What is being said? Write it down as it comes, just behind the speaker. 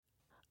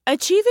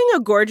Achieving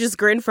a gorgeous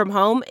grin from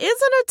home isn't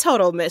a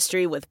total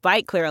mystery with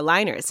Byte Clear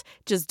aligners.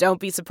 Just don't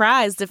be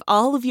surprised if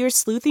all of your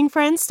sleuthing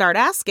friends start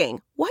asking,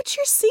 "What's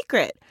your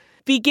secret?"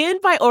 Begin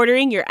by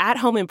ordering your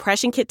at-home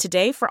impression kit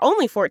today for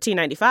only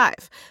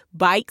 $14.95.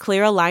 Byte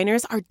Clear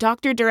aligners are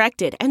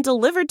doctor-directed and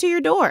delivered to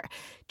your door.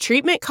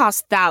 Treatment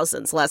costs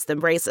thousands less than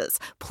braces.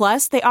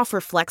 Plus, they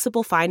offer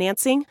flexible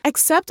financing,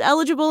 accept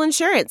eligible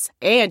insurance,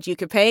 and you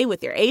can pay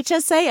with your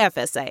HSA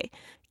FSA.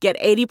 Get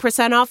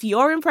 80% off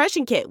your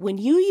impression kit when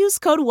you use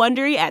code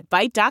WONDERY at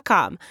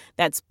Byte.com.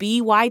 That's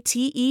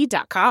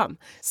BYTE.com.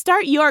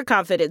 Start your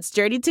confidence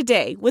journey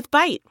today with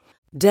Byte.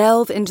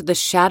 Delve into the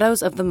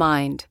shadows of the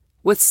mind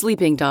with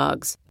Sleeping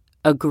Dogs,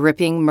 a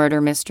gripping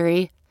murder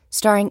mystery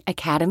starring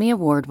Academy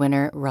Award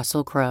winner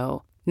Russell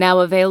Crowe.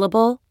 Now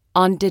available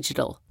on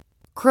digital.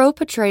 Crowe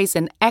portrays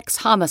an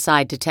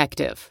ex-homicide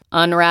detective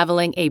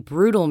unraveling a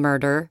brutal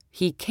murder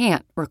he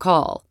can't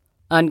recall.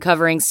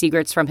 Uncovering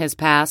secrets from his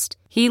past,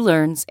 he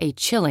learns a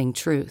chilling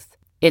truth.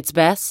 It's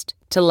best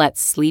to let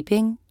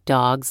sleeping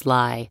dogs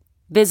lie.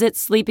 Visit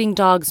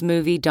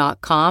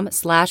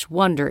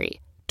sleepingdogsmovie.com/Wondery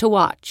to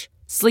watch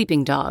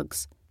Sleeping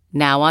Dogs,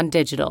 now on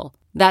digital.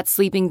 That's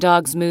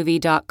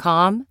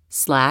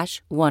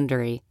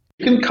sleepingdogsmovie.com/Wondery.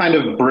 You can kind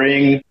of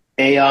bring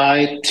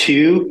AI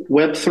to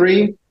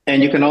Web3,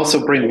 and you can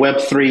also bring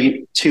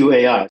Web3 to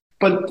AI.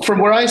 But from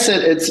where I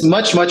sit, it's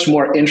much, much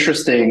more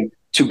interesting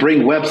to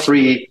bring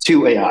Web3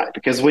 to AI,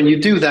 because when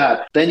you do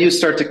that, then you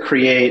start to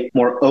create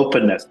more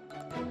openness.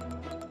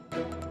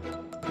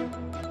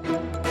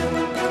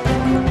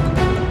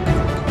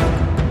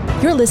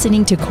 You're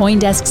listening to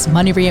CoinDesk's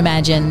Money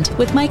Reimagined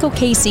with Michael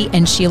Casey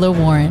and Sheila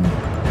Warren.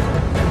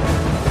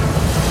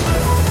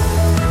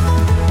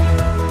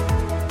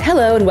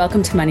 Hello and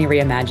welcome to Money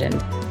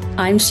Reimagined.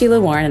 I'm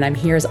Sheila Warren and I'm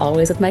here as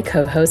always with my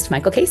co-host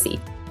Michael Casey.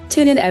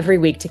 Tune in every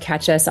week to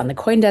catch us on the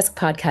CoinDesk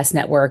Podcast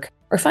Network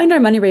or find our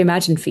Money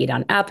Reimagined feed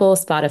on Apple,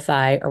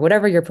 Spotify, or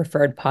whatever your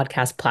preferred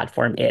podcast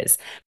platform is.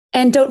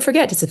 And don't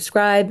forget to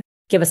subscribe,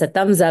 give us a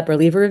thumbs up, or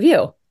leave a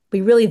review. We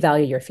really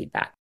value your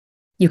feedback.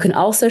 You can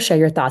also share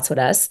your thoughts with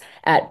us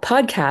at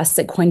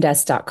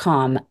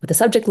podcasts@coindesk.com with the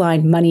subject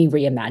line Money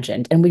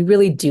Reimagined, and we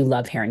really do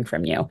love hearing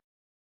from you.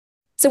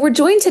 So we're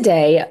joined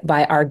today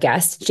by our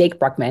guest, Jake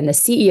Brukhman, the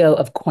CEO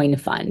of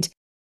CoinFund.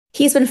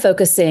 He's been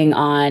focusing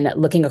on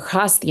looking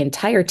across the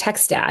entire tech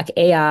stack,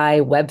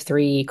 AI,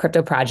 Web3,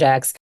 crypto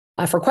projects,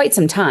 for quite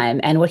some time.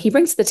 And what he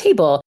brings to the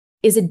table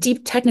is a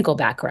deep technical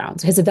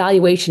background. His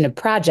evaluation of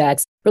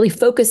projects really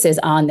focuses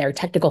on their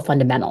technical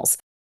fundamentals.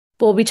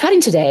 We'll be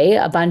chatting today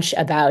a bunch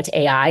about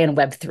AI and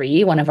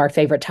Web3, one of our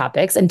favorite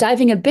topics, and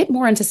diving a bit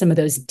more into some of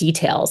those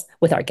details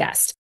with our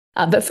guest.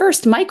 But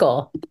first,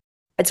 Michael,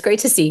 it's great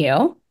to see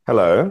you.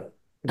 Hello.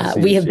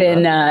 We have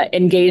been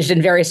engaged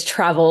in various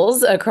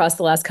travels across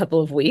the last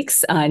couple of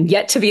weeks, and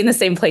yet to be in the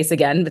same place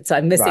again. But so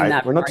I'm missing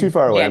that. We're not too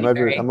far away.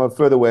 I'm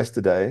further west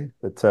today,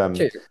 but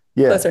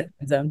yeah, closer to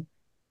the zone.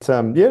 It's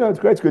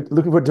great. It's good.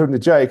 Looking forward to talking to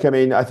Jake. I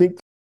mean, I think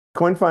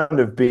CoinFund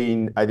have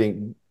been,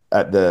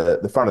 at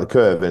the front of the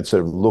curve and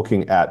sort of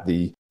looking at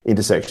the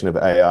intersection of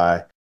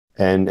AI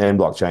and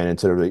blockchain and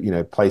sort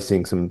of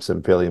placing some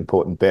fairly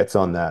important bets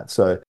on that.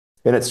 So.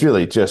 And it's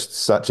really just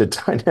such a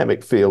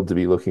dynamic field to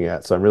be looking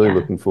at. So I'm really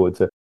looking forward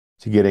to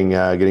getting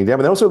down.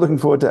 But also looking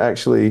forward to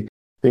actually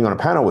being on a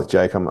panel with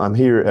Jake. I'm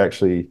here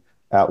actually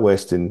out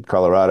west in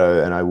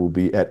Colorado, and I will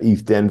be at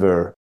ETH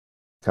Denver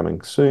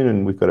coming soon.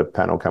 And we've got a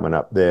panel coming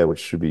up there, which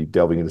should be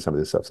delving into some of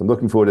this stuff. So I'm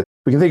looking forward to.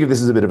 We can think of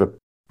this as a bit of a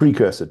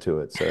precursor to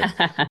it. So.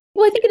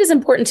 Well, I think it is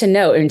important to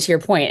note, and to your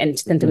point, and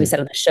something we said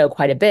on the show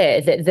quite a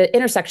bit, that the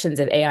intersections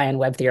of AI and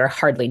Web3 are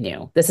hardly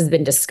new. This has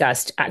been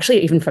discussed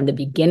actually even from the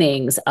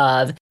beginnings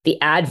of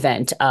the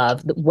advent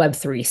of the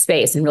Web3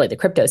 space and really the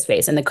crypto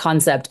space, and the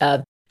concept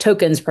of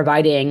tokens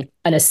providing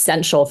an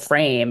essential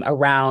frame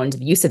around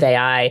the use of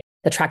AI,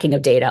 the tracking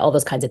of data, all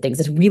those kinds of things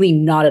is really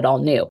not at all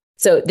new.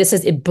 So this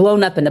has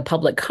blown up in the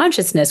public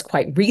consciousness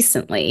quite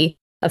recently,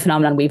 a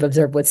phenomenon we've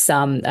observed with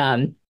some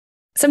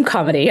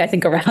comedy, I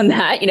think, around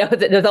that.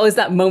 There's always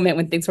that moment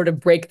when things sort of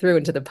break through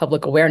into the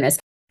public awareness.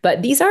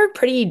 But these are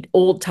pretty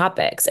old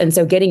topics. And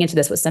so getting into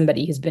this with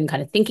somebody who's been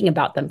kind of thinking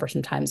about them for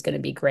some time is going to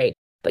be great.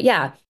 But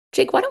yeah,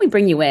 Jake, why don't we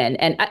bring you in?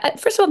 And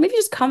first of all, maybe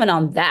just comment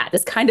on that.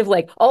 It's kind of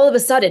like all of a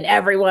sudden,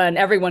 everyone,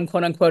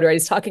 quote unquote,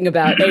 is talking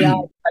about AI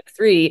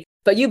Web3,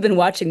 but you've been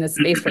watching this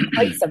space for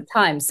quite some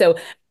time. So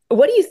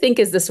what do you think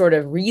is the sort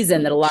of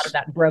reason that a lot of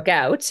that broke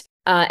out?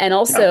 And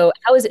also,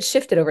 how has it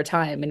shifted over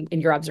time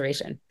in your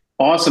observation?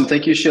 Awesome.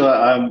 Thank you,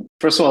 Sheila.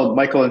 First of all,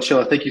 Michael and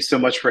Sheila, thank you so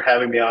much for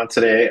having me on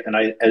today. And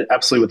I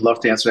absolutely would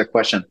love to answer that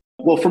question.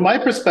 Well, from my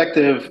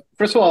perspective,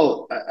 first of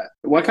all, I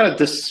want to kind of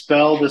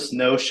dispel this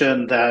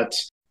notion that,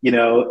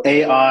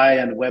 AI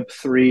and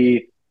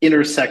Web3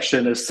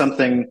 intersection is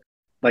something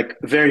like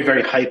very,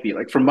 very hypey.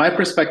 Like from my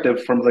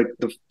perspective, from like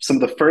some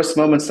of the first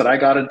moments that I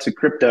got into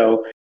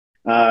crypto,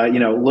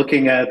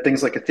 looking at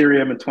things like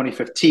Ethereum in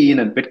 2015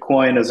 and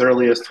Bitcoin as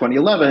early as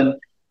 2011,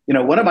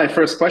 one of my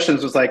first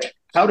questions was like,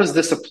 how does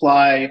this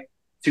apply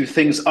to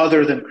things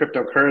other than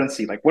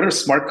cryptocurrency? Like, what are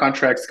smart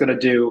contracts going to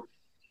do?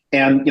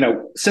 And,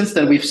 since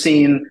then we've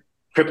seen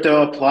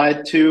crypto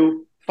applied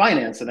to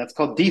finance, and that's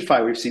called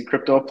DeFi. We've seen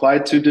crypto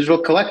applied to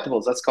digital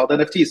collectibles. That's called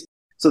NFTs.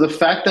 So the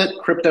fact that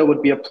crypto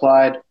would be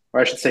applied,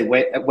 or I should say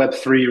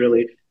Web3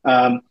 really,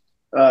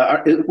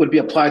 it would be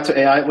applied to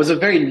AI was a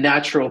very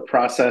natural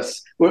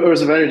process. It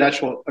was a very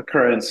natural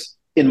occurrence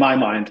in my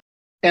mind.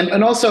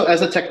 And also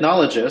as a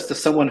technologist,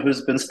 as someone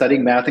who's been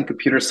studying math and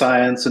computer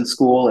science in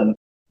school and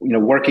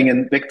working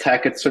in big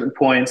tech at certain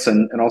points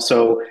and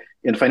also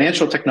in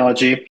financial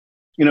technology,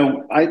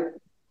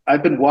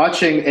 I've been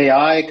watching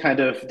AI kind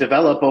of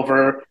develop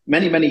over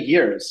many, many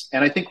years.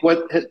 And I think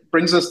what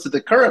brings us to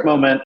the current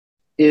moment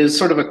is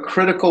sort of a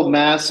critical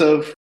mass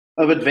of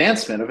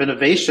advancement, of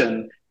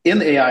innovation in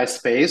the AI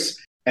space.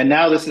 And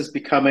now this is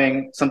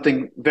becoming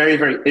something very,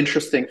 very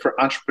interesting for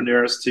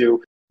entrepreneurs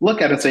to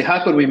look at and say,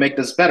 how could we make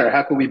this better?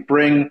 How could we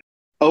bring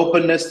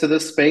openness to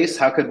this space?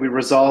 How could we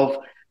resolve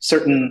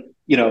certain,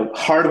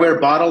 hardware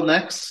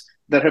bottlenecks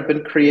that have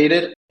been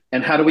created?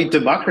 And how do we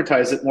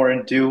democratize it more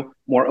and do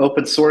more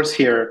open source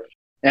here?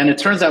 And it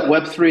turns out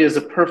Web3 is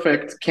a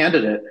perfect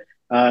candidate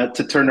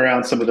to turn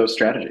around some of those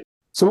strategies.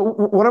 So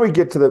why don't we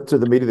get to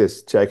the meat of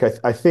this, Jake?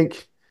 I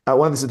think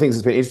one of the things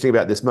that's been interesting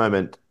about this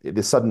moment,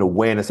 this sudden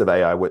awareness of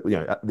AI,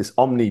 this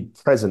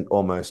omnipresent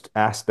almost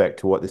aspect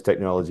to what this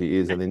technology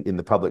is and in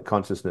the public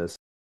consciousness,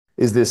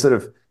 is this sort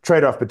of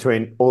trade-off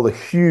between all the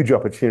huge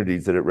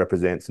opportunities that it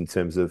represents in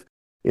terms of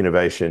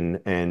innovation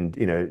and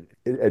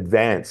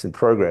advance and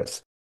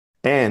progress,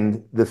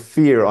 and the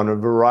fear on a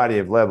variety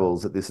of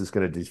levels that this is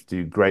going to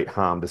do great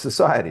harm to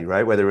society,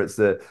 right? Whether it's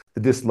the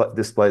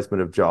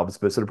displacement of jobs,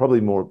 but sort of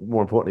probably more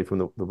importantly from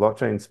the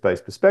blockchain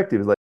space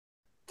perspective, is like,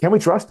 can we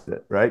trust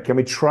it, right? Can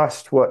we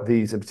trust what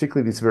these, and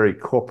particularly these very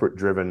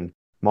corporate-driven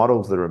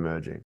models that are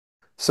emerging?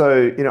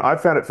 So, I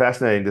found it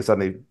fascinating to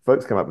suddenly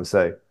folks come up and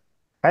say,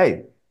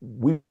 hey,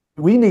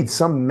 we need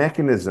some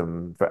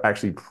mechanism for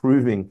actually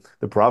proving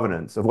the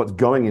provenance of what's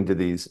going into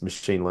these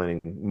machine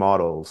learning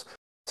models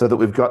so that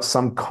we've got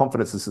some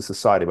confidence as a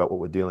society about what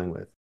we're dealing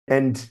with.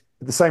 And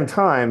at the same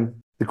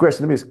time, the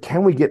question to me is,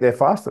 can we get there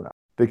fast enough?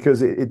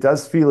 Because it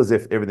does feel as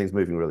if everything's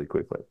moving really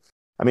quickly.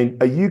 I mean,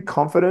 are you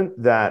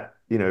confident that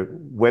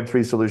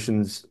Web3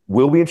 solutions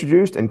will be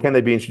introduced, and can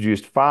they be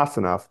introduced fast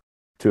enough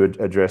to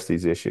address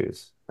these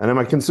issues? And are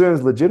my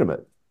concerns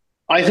legitimate?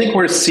 I think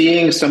we're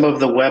seeing some of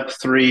the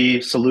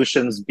Web3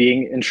 solutions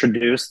being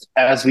introduced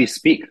as we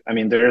speak. I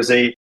mean, there's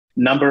a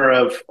number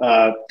of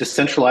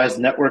decentralized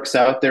networks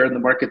out there in the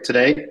market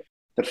today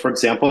that, for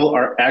example,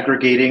 are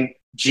aggregating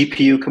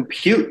GPU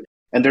compute.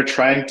 And they're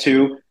trying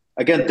to,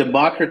 again,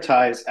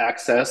 democratize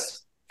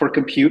access for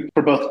compute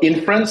for both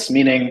inference,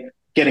 meaning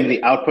getting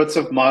the outputs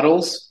of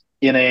models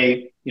in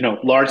a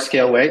large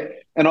scale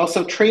way, and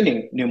also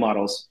training new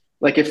models.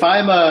 Like if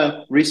I'm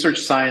a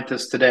research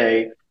scientist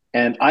today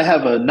and I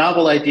have a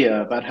novel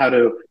idea about how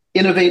to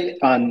innovate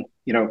on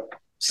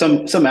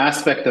some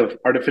aspect of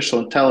artificial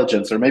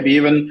intelligence, or maybe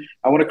even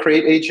I want to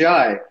create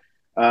AGI,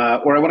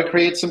 or I want to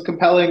create some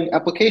compelling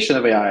application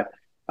of AI,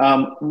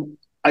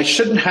 I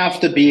shouldn't have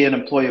to be an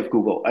employee of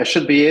Google. I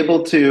should be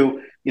able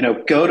to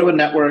go to a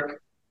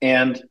network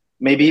and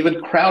maybe even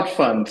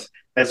crowdfund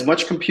as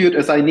much compute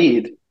as I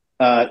need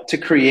to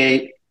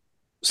create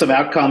some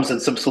outcomes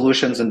and some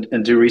solutions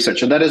and do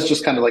research. And that is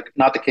just kind of like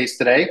not the case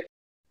today.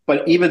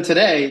 But even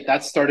today,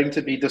 that's starting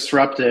to be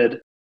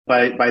disrupted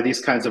by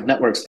these kinds of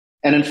networks.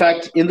 And in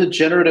fact, in the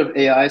generative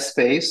AI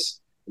space,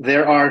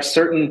 there are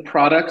certain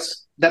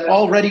products that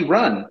already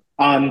run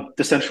on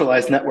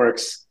decentralized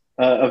networks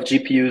of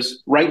GPUs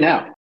right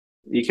now.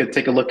 You can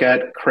take a look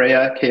at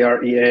Krea,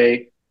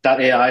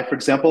 KREA.ai, for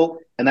example,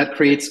 and that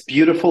creates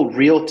beautiful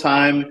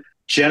real-time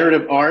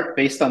generative art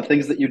based on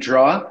things that you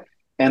draw.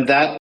 And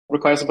that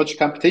requires a bunch of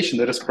computation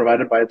that is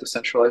provided by a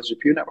decentralized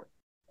GPU network.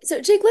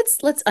 So Jake,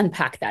 let's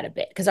unpack that a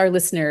bit, because our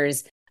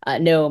listeners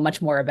know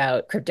much more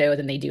about crypto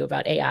than they do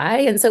about AI.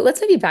 And so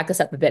let's maybe back this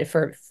up a bit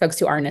for folks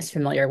who aren't as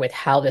familiar with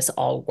how this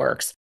all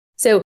works.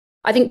 So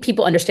I think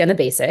people understand the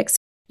basics.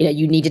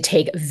 You need to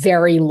take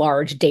very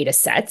large data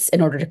sets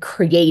in order to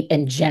create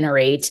and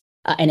generate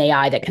an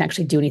AI that can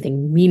actually do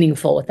anything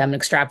meaningful with them and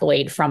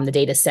extrapolate from the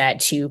data set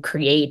to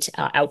create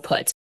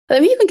outputs. But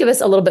maybe you can give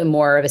us a little bit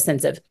more of a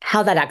sense of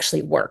how that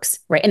actually works,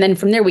 right? And then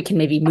from there, we can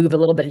maybe move a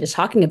little bit into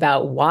talking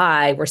about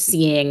why we're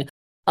seeing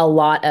a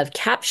lot of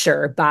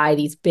capture by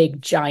these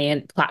big,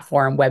 giant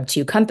platform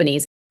Web2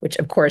 companies, which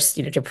of course,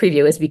 to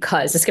preview is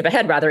because, to skip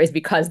ahead rather, is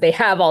because they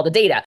have all the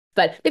data.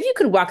 But if you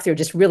could walk through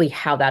just really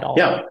how that all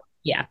works.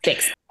 Yeah,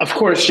 thanks. Of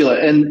course, Sheila.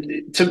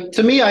 And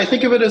to me, I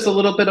think of it as a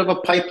little bit of a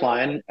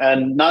pipeline,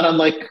 and not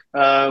unlike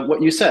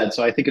what you said.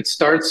 So I think it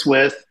starts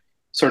with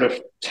sort of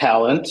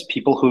talent,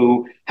 people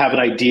who have an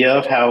idea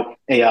of how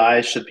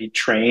AI should be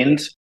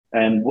trained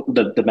and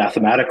the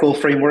mathematical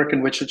framework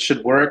in which it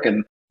should work.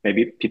 And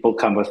maybe people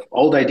come with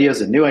old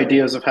ideas and new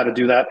ideas of how to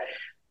do that.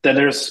 Then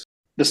there's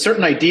the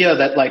certain idea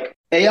that like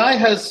AI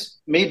has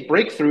made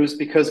breakthroughs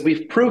because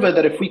we've proven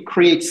that if we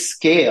create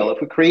scale, if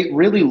we create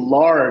really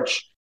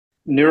large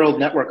neural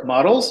network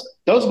models,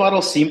 those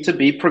models seem to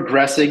be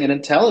progressing in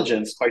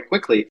intelligence quite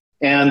quickly.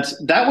 And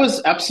that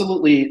was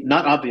absolutely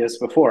not obvious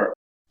before.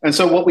 And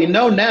so what we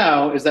know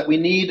now is that we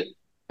need,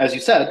 as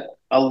you said,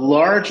 a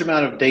large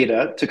amount of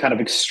data to kind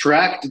of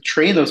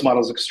train those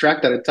models,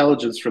 extract that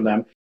intelligence from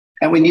them.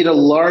 And we need a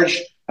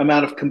large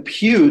amount of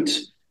compute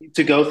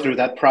to go through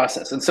that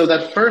process. And so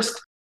that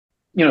first,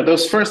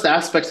 those first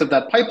aspects of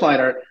that pipeline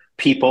are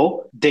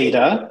people,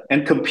 data,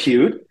 and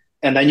compute.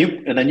 And then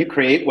you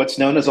create what's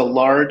known as a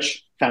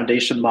large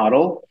foundation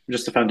model,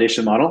 just a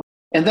foundation model.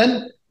 And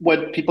then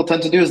what people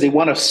tend to do is they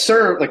want to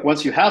serve, like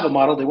once you have a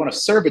model, they want to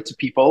serve it to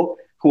people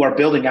who are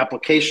building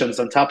applications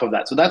on top of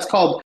that. So that's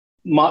called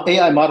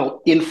AI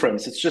model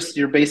inference. It's just,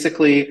 you're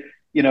basically,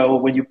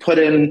 when you put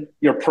in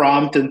your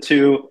prompt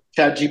into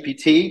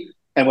ChatGPT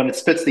and when it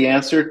spits the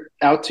answer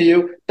out to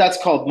you,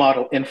 that's called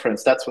model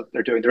inference. That's what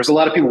they're doing. There's a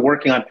lot of people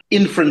working on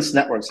inference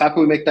networks. How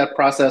can we make that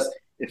process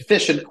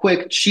efficient,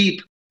 quick,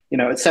 cheap,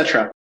 et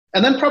cetera?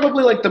 And then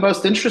probably like the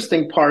most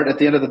interesting part at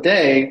the end of the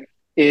day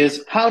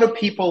is how do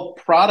people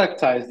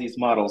productize these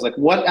models? Like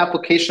what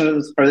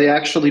applications are they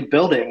actually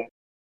building?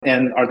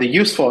 And are they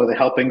useful? Are they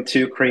helping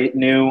to create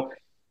new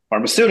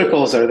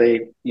pharmaceuticals? Are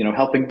they,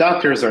 helping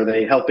doctors? Are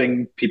they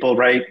helping people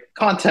write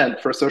content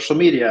for social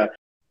media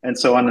and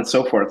so on and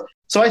so forth?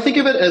 So I think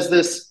of it as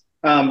this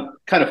kind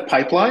of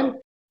pipeline.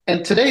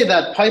 And today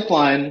that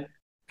pipeline,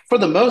 for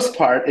the most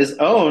part, is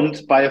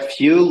owned by a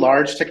few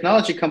large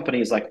technology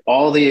companies, like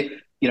all the,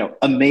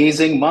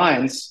 amazing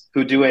minds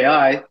who do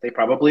AI. They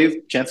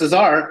probably, chances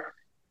are,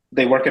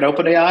 they work at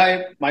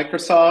OpenAI,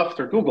 Microsoft,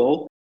 or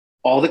Google.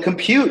 All the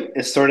compute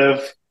is sort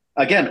of,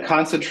 again,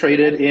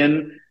 concentrated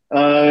in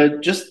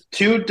just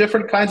two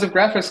different kinds of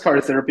graphics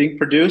cards that are being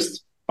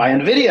produced by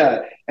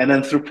NVIDIA, and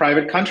then through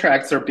private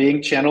contracts are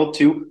being channeled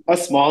to a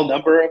small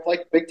number of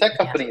like big tech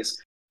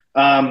companies.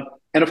 And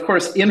of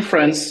course,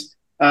 inference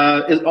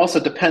it also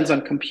depends on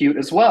compute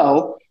as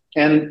well.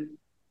 And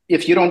they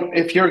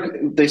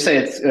say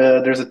it's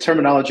there's a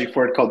terminology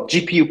for it called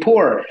GPU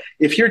poor.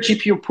 If you're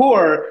GPU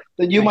poor,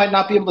 then you might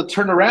not be able to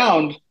turn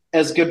around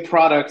as good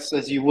products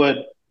as you would,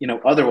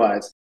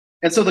 otherwise.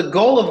 And so the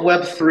goal of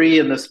Web3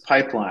 in this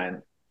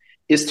pipeline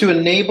is to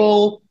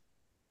enable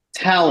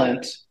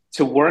talent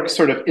to work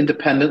sort of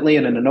independently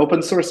and in an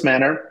open source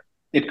manner.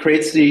 It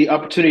creates the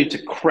opportunity to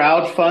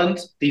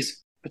crowdfund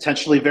these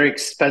potentially very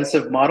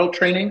expensive model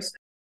trainings.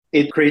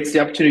 It creates the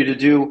opportunity to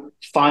do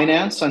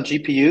finance on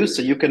GPUs,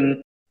 so you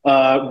can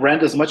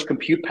rent as much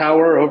compute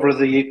power over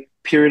the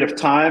period of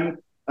time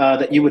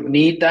that you would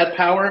need that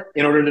power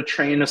in order to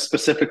train a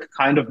specific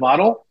kind of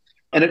model.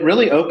 And it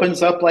really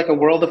opens up like a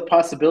world of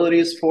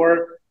possibilities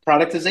for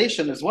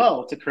productization as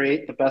well, to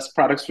create the best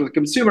products for the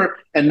consumer,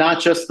 and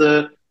not just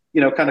the,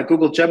 kind of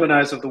Google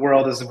Geminis of the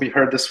world, as we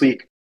heard this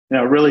week,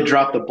 really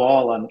drop the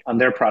ball on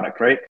their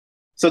product, right?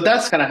 So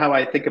that's kind of how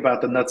I think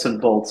about the nuts and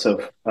bolts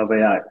of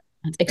AI.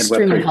 That's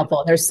extremely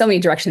helpful. There's so many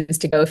directions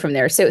to go from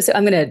there. So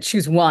I'm going to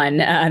choose one,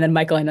 and then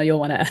Michael, I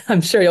know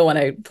I'm sure you'll want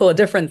to pull a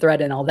different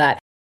thread and all that.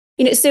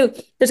 So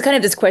there's kind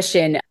of this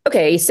question.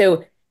 Okay,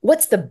 so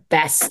what's the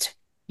best,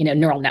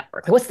 neural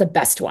network? What's the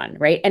best one,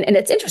 right? And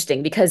it's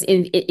interesting because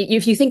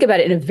if you think about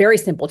it in a very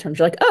simple terms,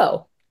 you're like,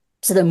 oh,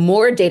 so the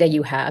more data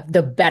you have,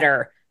 the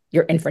better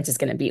your inference is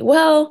going to be.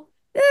 Well,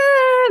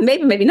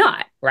 maybe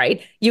not,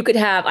 right? I could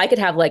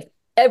have like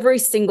every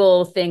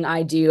single thing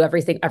I do,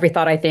 every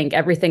thought I think,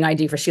 everything I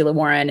do for Sheila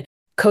Warren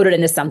coded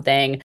into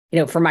something,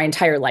 for my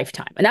entire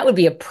lifetime. And that would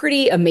be a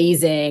pretty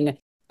amazing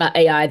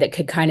AI that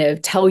could kind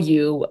of tell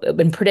you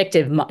in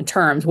predictive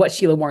terms what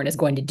Sheila Warren is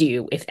going to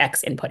do if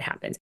X input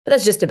happens. But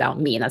that's just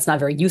about me. And that's not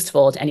very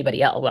useful to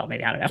anybody else. Well,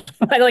 maybe, I don't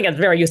know. I don't think it's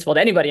very useful to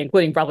anybody,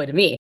 including probably to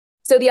me.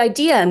 So the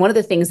idea, and one of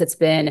the things that's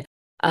been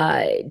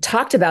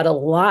talked about a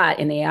lot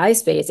in the AI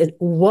space, is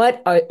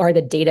what are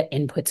the data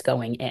inputs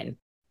going in?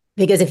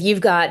 Because if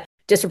you've got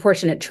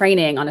disproportionate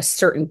training on a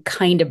certain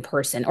kind of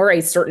person or a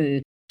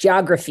certain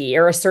geography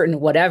or a certain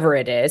whatever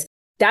it is,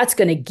 that's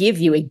going to give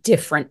you a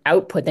different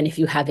output than if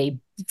you have a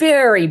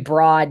very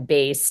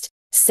broad-based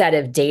set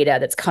of data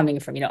that's coming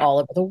from, all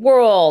over the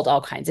world,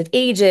 all kinds of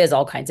ages,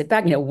 all kinds of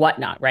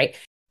whatnot, right?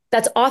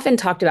 That's often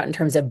talked about in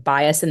terms of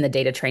bias in the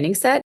data training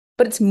set,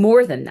 but it's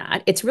more than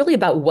that. It's really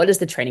about what is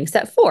the training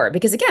set for?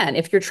 Because again,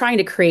 if you're trying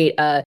to create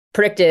a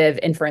predictive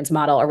inference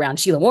model around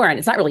Sheila Warren,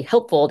 it's not really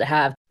helpful to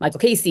have Michael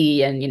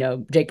Casey and,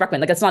 Jake Brukhman.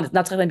 Like that's not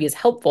going to be as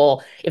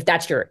helpful if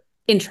that's your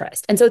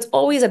interest. And so it's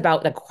always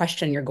about the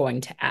question you're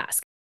going to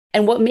ask.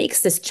 And what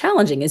makes this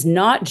challenging is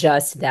not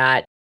just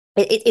that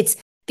it's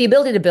the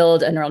ability to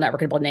build a neural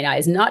network and build an AI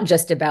is not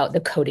just about the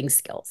coding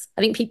skills.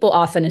 I think people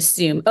often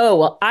assume, oh,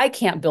 well, I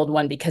can't build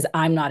one because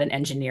I'm not an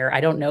engineer.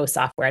 I don't know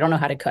software. I don't know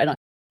how to code.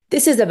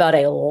 This is about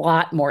a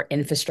lot more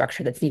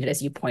infrastructure that's needed,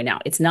 as you point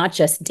out. It's not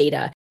just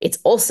data. It's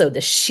also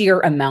the sheer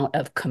amount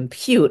of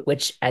compute,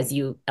 which, as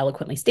you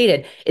eloquently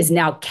stated, is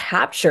now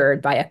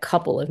captured by a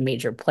couple of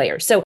major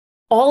players. So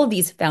all of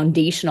these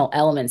foundational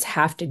elements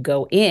have to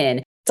go in.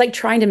 It's like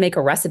trying to make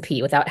a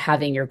recipe without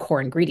having your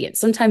core ingredients.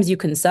 Sometimes you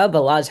can sub, but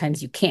a lot of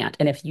times you can't.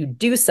 And if you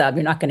do sub,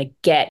 you're not going to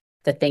get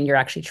the thing you're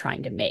actually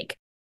trying to make.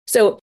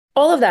 So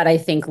all of that, I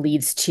think,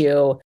 leads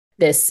to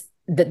this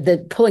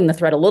the pulling the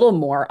thread a little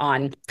more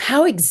on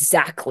how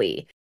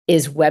exactly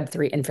is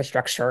Web3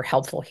 infrastructure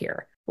helpful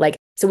here? Like,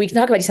 so we can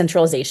talk about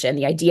decentralization,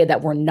 the idea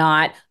that we're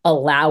not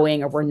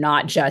allowing, or we're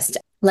not just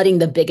letting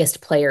the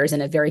biggest players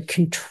in a very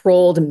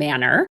controlled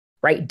manner,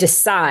 right,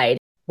 decide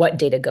what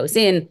data goes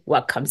in,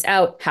 what comes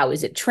out, how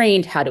is it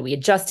trained, how do we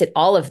adjust it,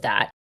 all of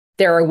that.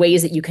 There are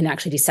ways that you can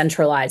actually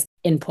decentralize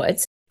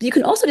inputs. But you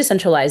can also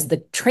decentralize the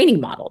training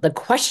model, the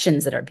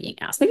questions that are being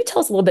asked. Maybe tell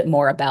us a little bit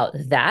more about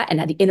that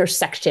and at the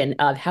intersection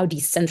of how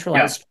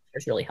decentralized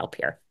structures really help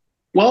here.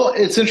 Well,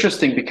 it's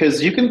interesting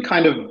because you can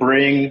kind of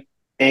bring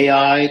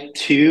AI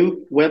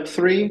to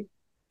Web3,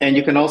 and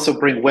you can also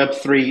bring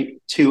Web3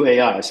 to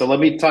AI. So let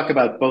me talk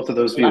about both of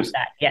those views. Love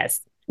that.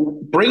 Yes.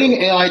 Bringing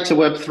AI to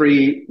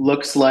Web3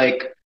 looks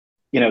like,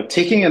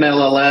 taking an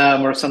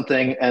LLM or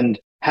something and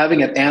having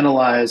it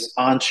analyze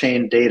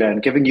on-chain data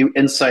and giving you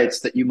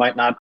insights that you might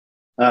not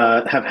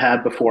have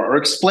had before, or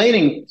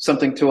explaining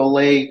something to a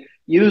lay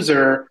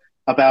user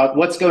about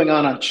what's going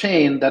on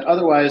chain that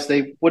otherwise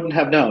they wouldn't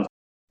have known.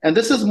 And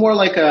this is more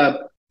like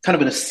a kind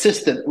of an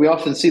assistant. We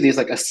often see these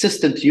like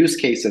assistant use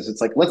cases.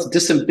 It's like, let's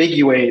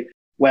disambiguate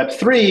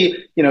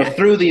Web3,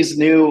 through these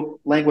new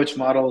language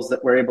models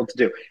that we're able to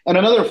do. And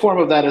another form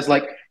of that is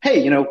like,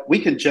 hey, we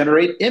can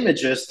generate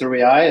images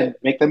through AI and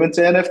make them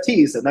into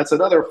NFTs. And that's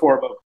another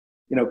form of,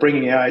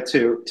 bringing AI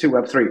to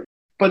Web3.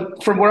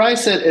 But from where I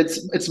sit,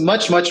 it's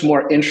much, much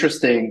more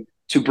interesting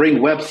to bring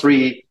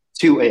Web3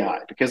 to AI,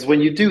 because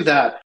when you do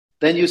that,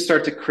 then you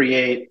start to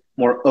create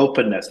more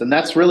openness. And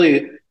that's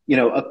really,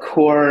 a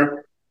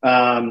core,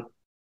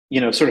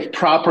 sort of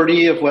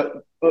property of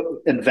what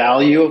and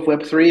value of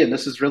Web3. And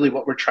this is really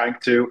what we're trying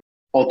to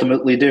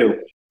ultimately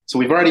do. So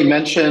we've already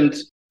mentioned,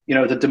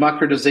 the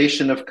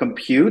democratization of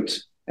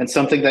compute, and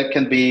something that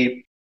can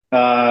be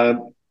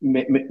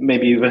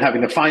maybe even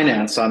having the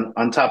finance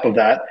on top of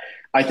that.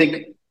 I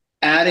think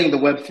adding the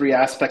Web3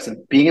 aspects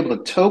and being able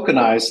to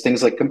tokenize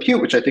things like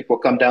compute, which I think will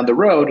come down the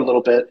road a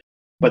little bit,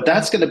 but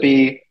that's going to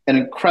be an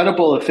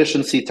incredible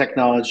efficiency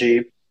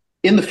technology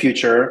in the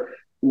future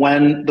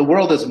when the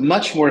world is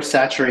much more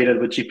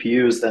saturated with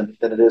GPUs than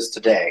it is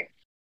today.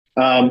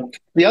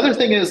 The other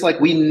thing is, like,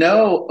 we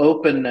know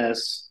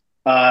openness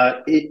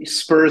it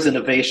spurs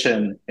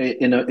innovation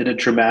in a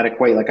dramatic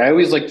way. Like, I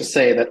always like to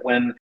say that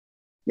when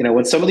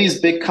some of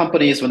these big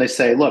companies, when they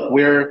say, look,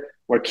 we're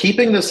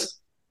keeping this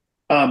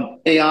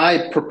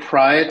AI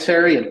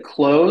proprietary and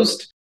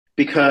closed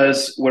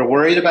because we're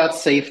worried about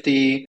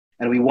safety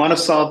and we want to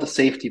solve the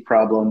safety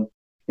problem,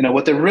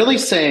 what they're really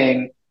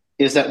saying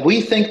is that we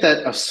think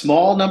that a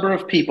small number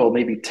of people,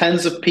 maybe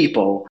tens of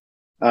people,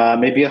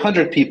 maybe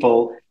 100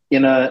 people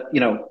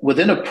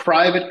within a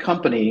private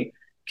company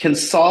can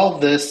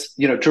solve this,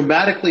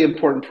 dramatically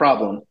important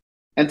problem.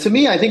 And to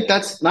me, I think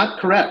that's not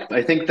correct.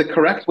 I think the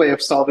correct way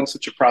of solving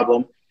such a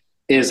problem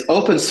is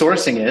open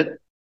sourcing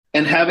it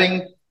and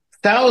having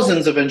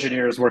thousands of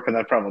engineers work on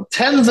that problem,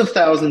 tens of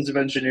thousands of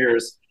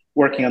engineers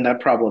working on that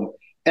problem.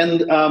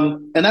 And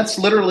that's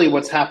literally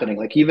what's happening.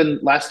 Like, even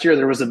last year,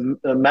 there was a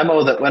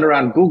memo that went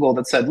around Google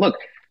that said, look,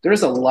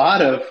 there's a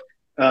lot of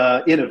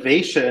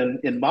innovation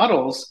in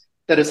models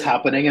that is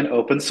happening in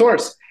open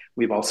source.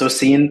 We've also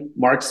seen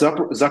Mark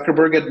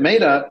Zuckerberg at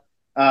Meta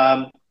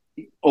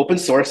open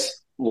source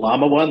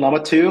Llama 1,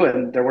 Llama 2,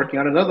 and they're working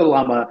on another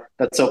Llama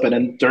that's open.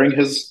 And during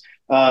his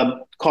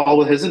call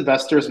with his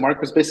investors,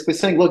 Mark was basically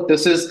saying, look,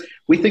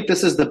 we think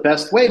this is the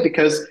best way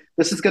because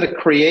this is going to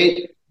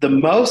create the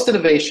most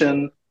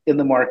innovation in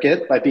the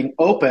market by being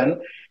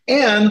open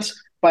and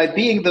by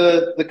being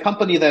the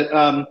company that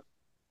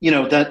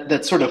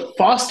that sort of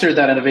fostered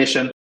that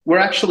innovation. We're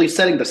actually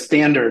setting the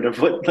standard of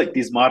what like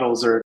these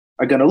models are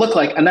going to look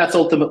like, and that's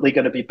ultimately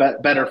going to be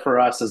better for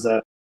us as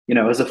a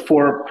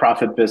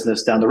for-profit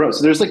business down the road.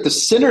 So there's like the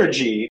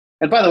synergy,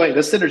 and by the way,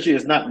 the synergy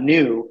is not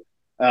new,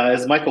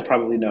 as Michael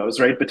probably knows,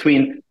 right,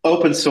 between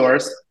open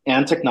source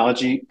and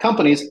technology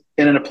companies,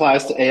 and it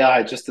applies to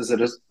AI just as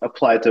it is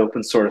applied to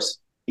open source,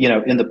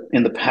 in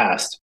the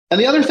past. And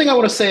the other thing I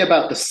want to say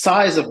about the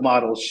size of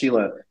models,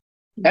 Sheila,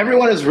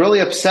 everyone is really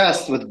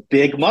obsessed with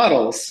big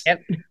models.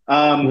 Yep.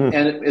 And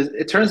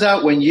it turns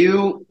out when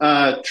you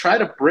try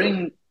to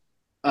bring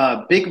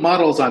big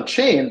models on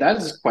chain, that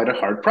is quite a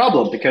hard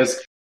problem, because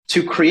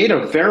to create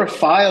a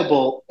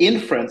verifiable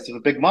inference of a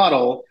big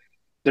model,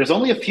 there's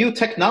only a few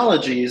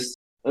technologies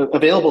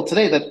available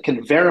today that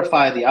can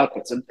verify the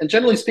outputs. And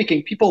generally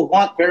speaking, people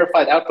want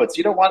verified outputs.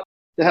 You don't want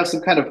to have some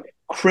kind of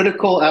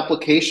critical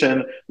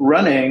application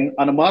running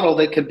on a model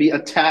that can be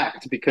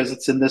attacked because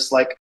it's in this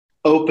like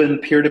open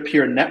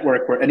peer-to-peer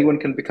network where anyone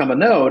can become a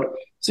node.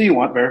 So you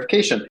want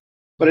verification.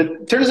 But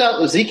it turns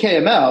out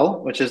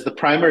ZKML, which is the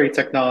primary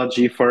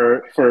technology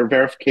for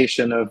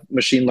verification of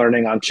machine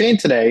learning on chain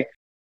today,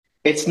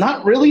 it's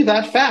not really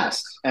that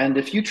fast. And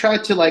if you try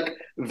to like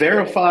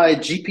verify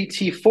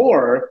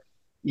GPT-4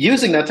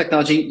 using that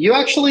technology, you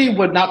actually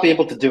would not be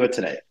able to do it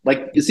today.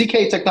 Like,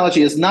 ZK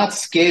technology is not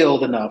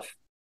scaled enough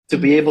to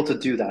be able to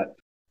do that.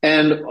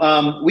 And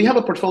we have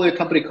a portfolio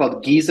company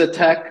called Giza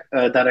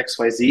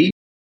Tech.xyz.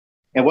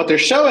 And what they're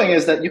showing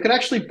is that you can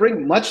actually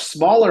bring much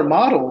smaller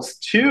models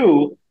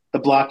to the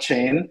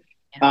blockchain.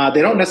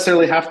 They don't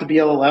necessarily have to be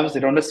LLMs. They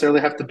don't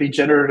necessarily have to be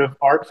generative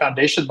art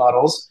foundation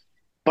models,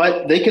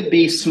 but they could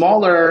be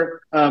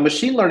smaller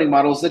machine learning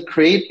models that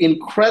create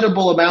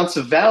incredible amounts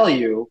of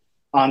value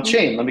on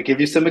chain. Let me give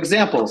you some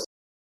examples.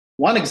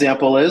 One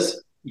example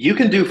is you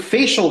can do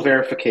facial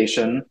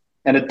verification,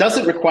 and it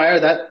doesn't require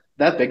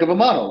that big of a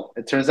model.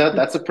 It turns out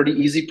that's a pretty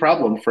easy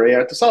problem for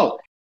AI to solve.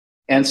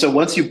 And so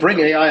once you bring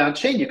AI on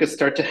chain, you could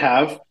start to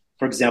have,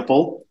 for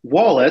example,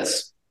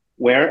 wallets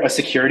where a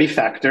security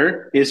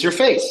factor is your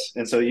face.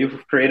 And so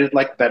you've created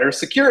like better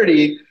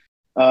security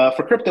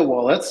for crypto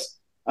wallets,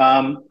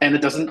 and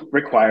it doesn't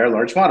require a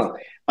large model.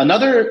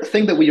 Another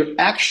thing that we are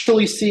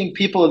actually seeing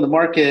people in the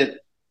market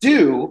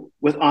do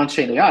with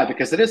on-chain AI,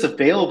 because it is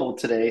available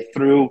today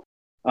through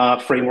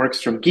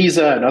frameworks from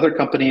Giza and other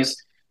companies,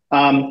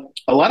 a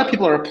lot of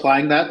people are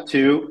applying that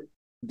to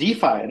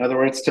DeFi, in other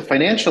words, to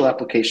financial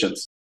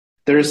applications.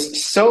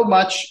 There's so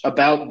much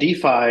about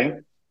DeFi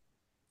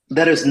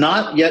that is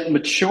not yet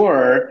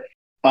mature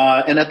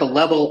and at the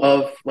level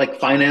of like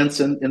finance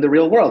in the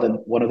real world. And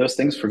one of those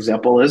things, for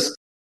example, is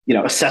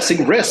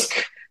assessing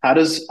risk. How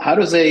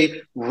does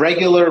a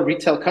regular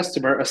retail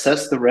customer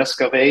assess the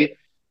risk of a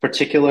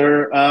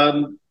particular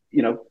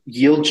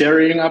yield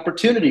generating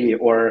opportunity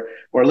or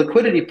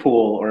liquidity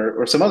pool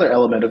or some other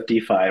element of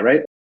DeFi,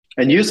 right?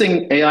 And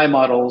using AI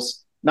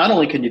models, not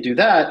only can you do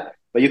that,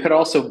 but you could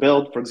also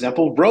build, for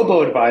example,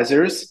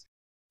 robo-advisors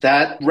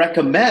that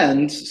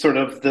recommend sort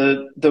of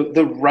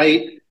the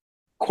right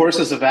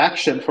courses of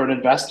action for an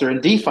investor in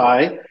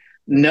DeFi,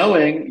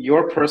 knowing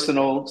your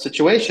personal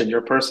situation,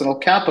 your personal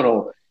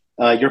capital,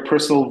 your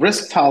personal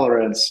risk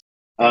tolerance,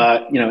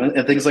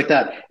 and things like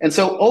that. And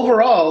so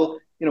overall,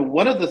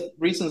 one of the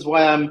reasons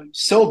why I'm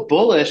so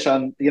bullish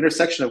on the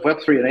intersection of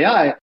Web3 and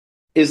AI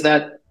is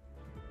that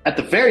at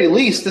the very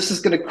least, this is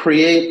going to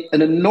create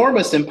an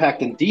enormous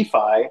impact in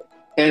DeFi,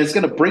 and it's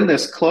going to bring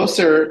this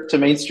closer to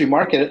mainstream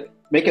market,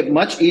 make it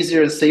much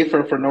easier and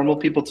safer for normal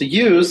people to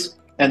use.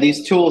 And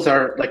these tools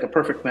are like a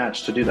perfect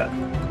match to do that.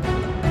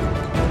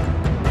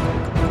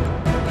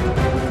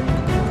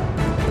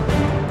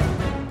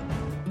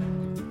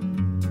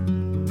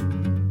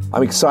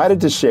 I'm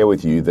excited to share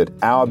with you that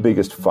Our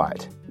Biggest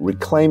Fight,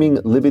 Reclaiming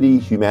Liberty,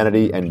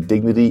 Humanity and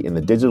Dignity in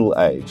the Digital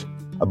Age,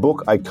 a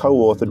book I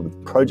co-authored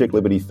with Project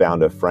Liberty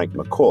founder Frank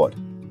McCourt,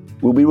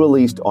 will be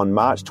released on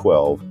March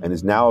 12 and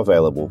is now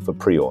available for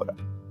pre-order.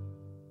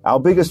 Our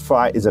Biggest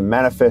Fight is a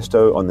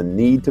manifesto on the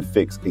need to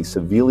fix a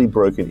severely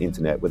broken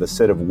internet with a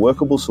set of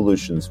workable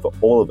solutions for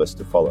all of us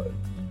to follow.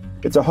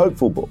 It's a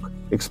hopeful book,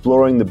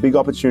 exploring the big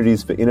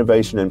opportunities for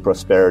innovation and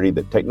prosperity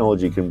that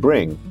technology can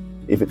bring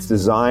if it's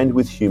designed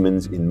with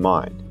humans in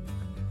mind.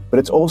 But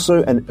it's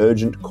also an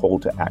urgent call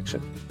to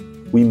action.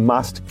 We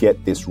must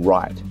get this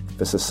right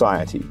for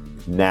society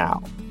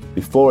now,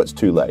 before it's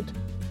too late.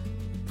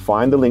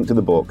 Find the link to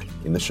the book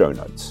in the show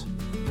notes.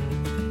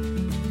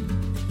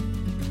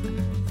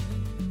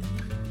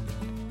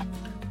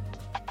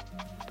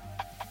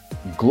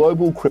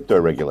 Global crypto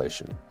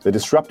regulation, the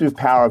disruptive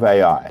power of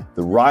AI,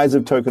 the rise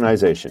of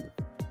tokenization.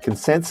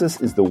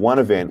 Consensus is the one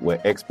event where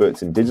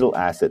experts in digital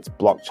assets,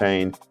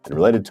 blockchain, and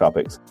related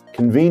topics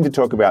convene to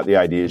talk about the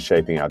ideas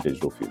shaping our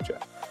digital future.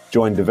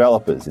 Join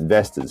developers,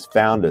 investors,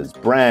 founders,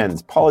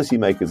 brands,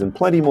 policymakers, and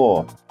plenty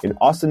more in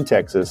Austin,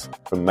 Texas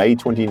from May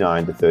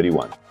 29 to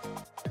 31.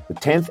 The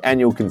 10th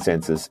annual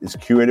Consensus is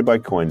curated by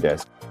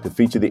CoinDesk to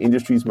feature the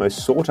industry's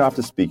most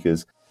sought-after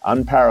speakers,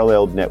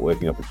 unparalleled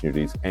networking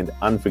opportunities, and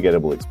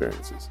unforgettable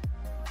experiences.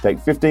 Take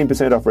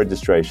 15% off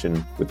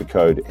registration with the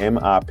code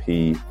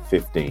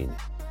MRP15.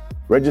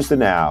 Register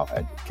now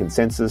at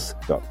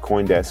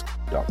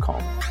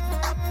consensus.coindesk.com.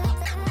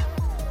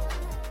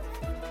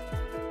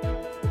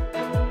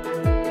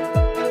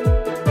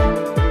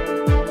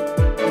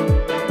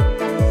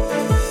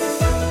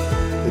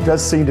 It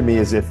does seem to me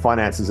as if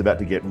finance is about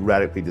to get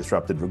radically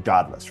disrupted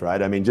regardless,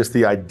 right? I mean, just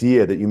the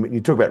idea that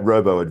you talk about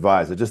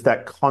robo-advisor, just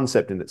that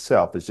concept in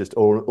itself is just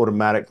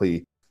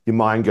automatically, your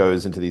mind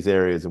goes into these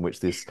areas in which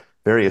this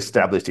very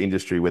established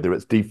industry, whether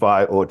it's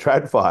DeFi or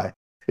TradFi,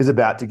 is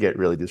about to get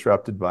really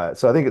disrupted by it.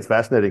 So I think it's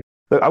fascinating.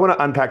 Look, I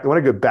want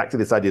to go back to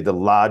this idea of the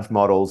large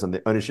models and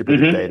the ownership of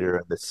the data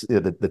and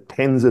the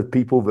tens of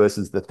people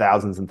versus the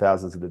thousands and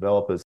thousands of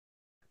developers.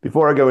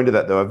 Before I go into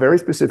that, though, a very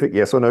specific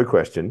yes or no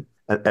question,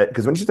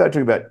 because when you start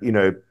talking about,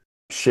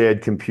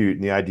 shared compute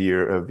and the idea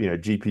of,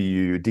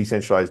 GPU,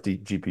 decentralized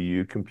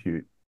GPU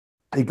compute,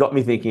 it got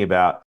me thinking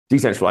about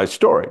decentralized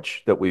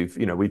storage that we've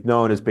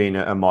known as being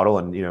a model,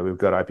 and, we've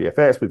got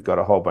IPFS, we've got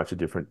a whole bunch of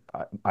different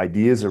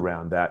ideas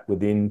around that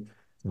within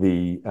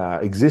the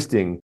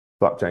existing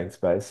blockchain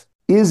space.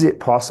 Is it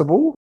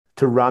possible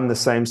to run the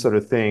same sort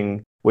of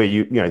thing where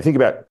you think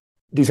about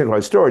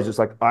decentralized storage? It's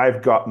like,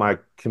 I've got my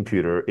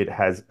computer, it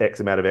has X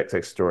amount of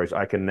XX storage.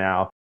 I can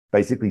now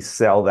basically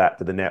sell that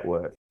to the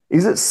network.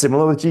 Is it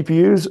similar with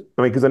GPUs?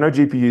 I mean, because I know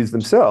GPUs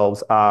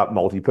themselves are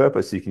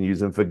multi-purpose. You can use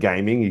them for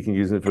gaming, you can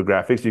use them for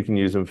graphics, you can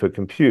use them for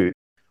compute.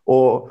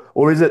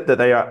 Or is it that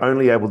they are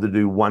only able to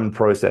do one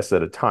process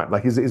at a time?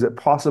 Like, is it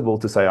possible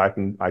to say I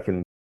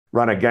can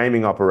run a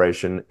gaming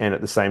operation and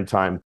at the same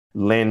time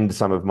lend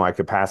some of my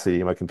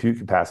capacity, my compute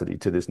capacity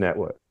to this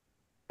network?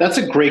 That's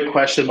a great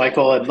question,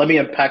 Michael. And let me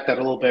unpack that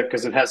a little bit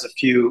because it has a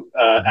few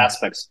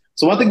aspects.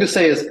 So one thing to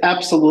say is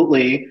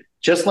absolutely,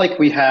 just like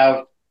we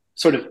have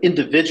sort of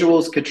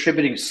individuals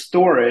contributing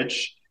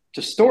storage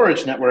to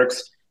storage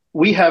networks,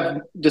 we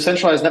have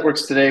decentralized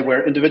networks today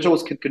where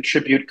individuals can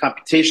contribute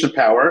computation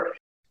power.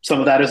 Some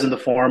of that is in the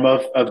form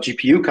of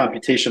GPU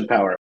computation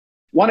power.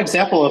 One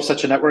example of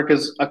such a network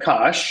is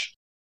Akash.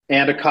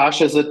 And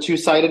Akash is a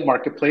two-sided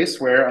marketplace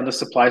where on the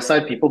supply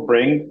side, people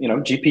bring,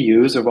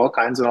 GPUs of all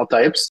kinds and all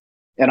types.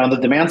 And on the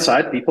demand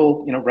side,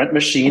 people, rent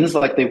machines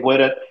like they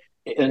would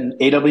in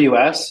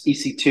AWS.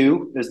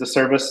 EC2 is the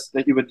service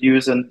that you would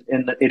use in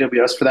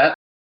AWS for that,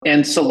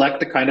 and select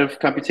the kind of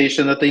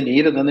computation that they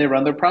need, and then they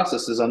run their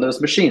processes on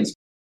those machines.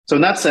 So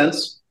in that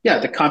sense, yeah,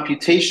 the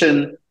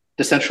computation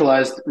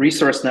decentralized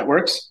resource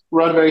networks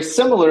run very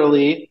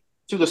similarly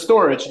to the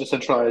storage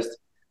decentralized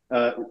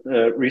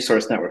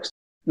resource networks.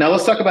 Now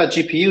let's talk about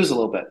GPUs a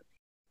little bit.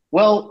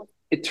 Well,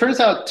 it turns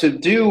out to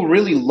do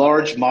really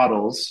large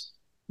models,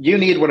 you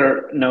need what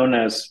are known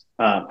as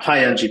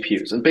high-end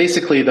GPUs. And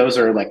basically, those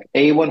are like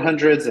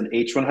A100s and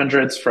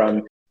H100s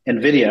from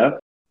NVIDIA.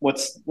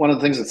 What's one of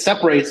the things that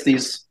separates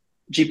these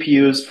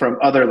GPUs from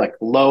other like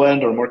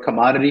low-end or more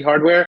commodity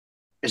hardware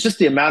is just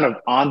the amount of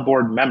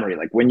onboard memory.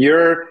 Like when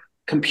you're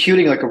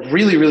computing like a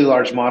really, really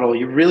large model,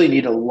 you really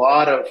need a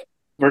lot of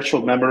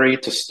virtual memory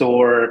to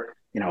store,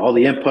 all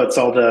the inputs,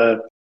 all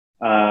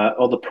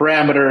the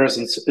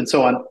parameters and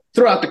so on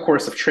throughout the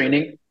course of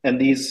training. And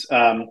these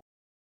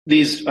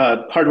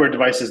hardware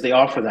devices, they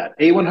offer that.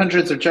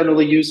 A100s are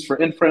generally used for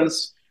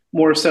inference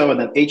more so, and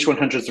then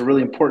H100s are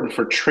really important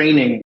for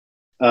training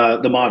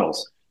the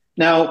models.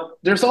 Now,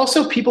 there's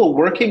also people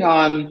working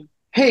on,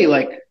 hey,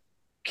 like,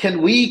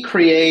 can we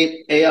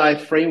create AI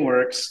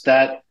frameworks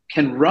that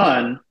can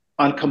run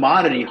on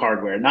commodity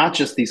hardware, not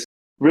just these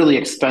really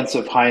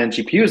expensive high-end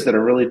GPUs that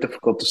are really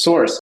difficult to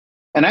source?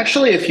 And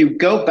actually, if you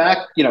go back,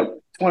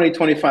 20,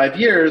 25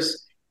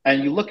 years,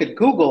 and you look at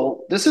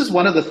Google, this is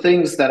one of the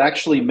things that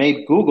actually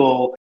made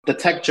Google the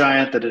tech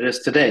giant that it is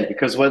today.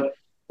 Because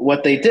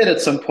what they did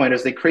at some point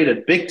is they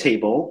created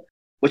Bigtable,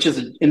 which is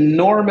an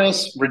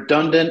enormous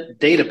redundant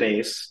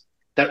database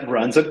that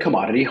runs on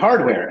commodity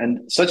hardware.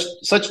 And such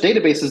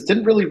databases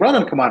didn't really run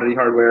on commodity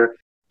hardware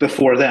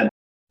before then.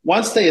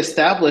 Once they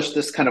established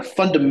this kind of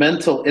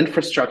fundamental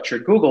infrastructure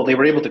at Google, they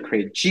were able to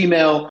create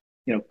Gmail,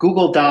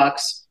 Google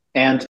Docs.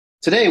 And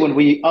today, when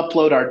we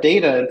upload our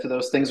data into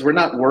those things, we're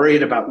not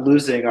worried about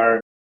losing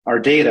our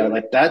data.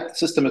 Like that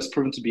system has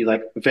proven to be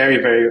like very,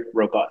 very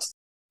robust.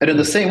 And in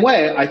the same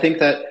way, I think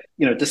that,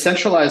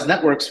 decentralized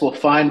networks will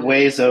find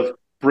ways of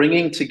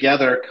bringing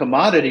together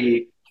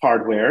commodity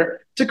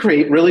hardware to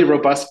create really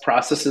robust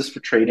processes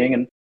for training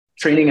and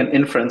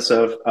inference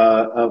of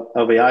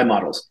AI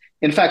models.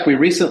 In fact, we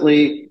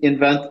recently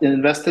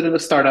invested in a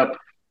startup.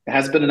 It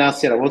hasn't been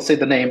announced yet. I won't say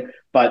the name,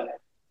 but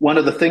one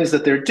of the things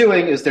that they're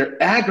doing is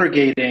they're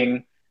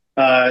aggregating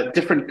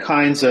different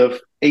kinds of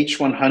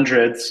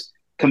H100s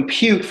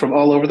compute from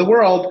all over the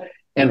world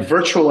and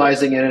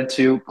virtualizing it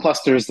into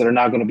clusters that are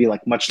now going to be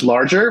like much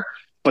larger,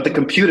 but the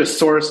compute is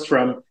sourced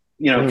from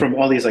from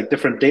all these like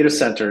different data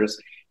centers,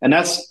 and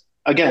that's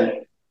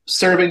again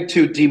serving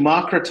to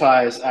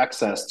democratize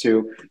access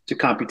to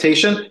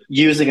computation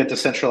using a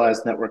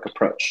decentralized network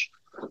approach.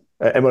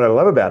 And what I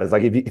love about it is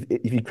like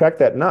if you crack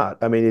that nut,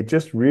 I mean, it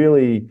just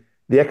really,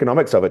 the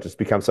economics of it just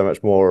becomes so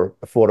much more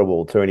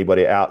affordable to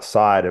anybody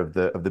outside of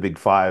the big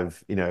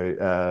five,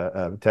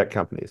 tech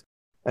companies,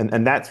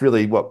 and that's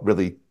really what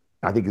really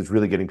I think is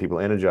really getting people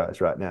energized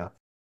right now.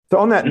 So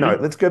on that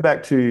note, let's go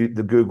back to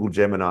the Google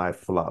Gemini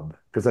flub,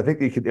 because I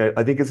think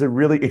I think it's a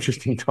really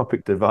interesting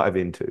topic to dive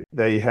into.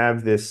 They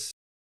have this,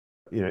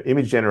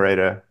 image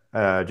generator,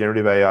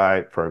 generative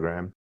AI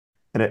program,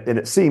 and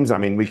it seems, I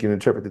mean, we can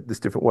interpret this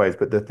different ways,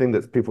 but the thing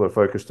that people are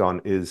focused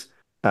on is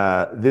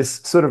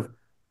this sort of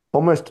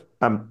almost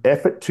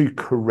effort to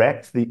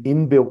correct the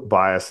inbuilt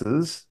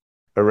biases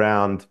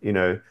around,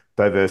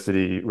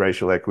 diversity,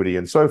 racial equity,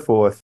 and so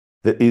forth,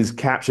 that is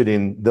captured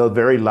in the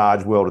very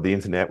large world of the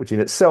internet, which in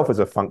itself is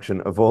a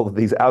function of all of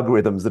these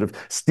algorithms that have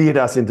steered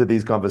us into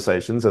these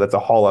conversations. So that's a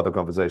whole other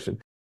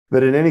conversation.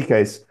 But in any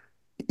case,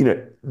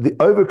 the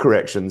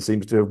overcorrection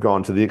seems to have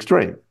gone to the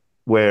extreme,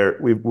 where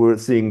we're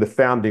seeing the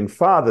founding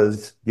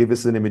fathers give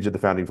us an image of the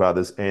founding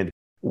fathers, and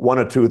one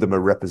or two of them are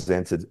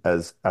represented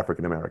as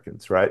African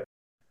Americans, right?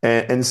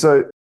 And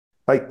so,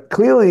 like,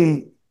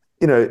 clearly,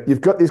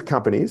 you've got these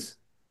companies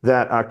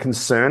that are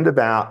concerned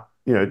about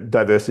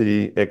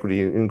diversity,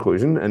 equity, and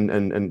inclusion,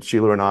 and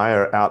Sheila and I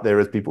are out there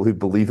as people who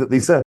believe that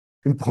these are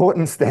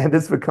important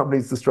standards for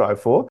companies to strive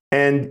for,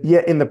 and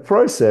yet in the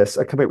process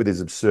are coming up with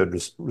these absurd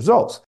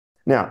results.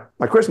 Now,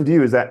 my question to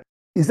you is that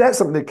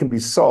something that can be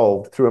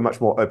solved through a much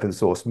more open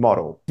source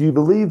model? Do you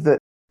believe that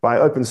by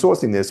open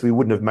sourcing this, we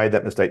wouldn't have made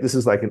that mistake? This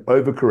is like an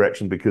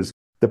overcorrection because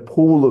the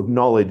pool of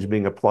knowledge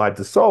being applied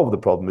to solve the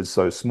problem is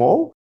so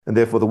small? And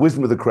therefore the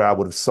wisdom of the crowd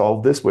would have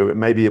solved this, where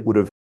maybe it would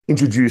have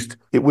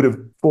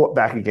fought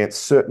back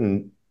against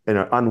certain,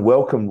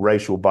 unwelcome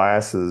racial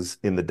biases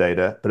in the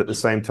data, but at the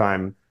same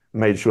time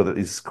made sure that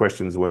these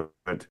questions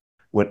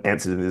weren't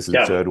answered in this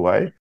absurd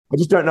way. I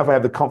just don't know if I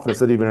have the confidence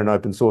that even an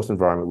open source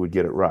environment would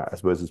get it right, I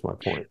suppose is my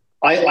point.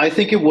 I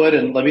think it would,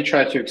 and let me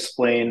try to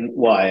explain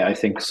why I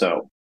think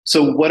so.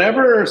 So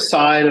whatever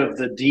side of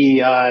the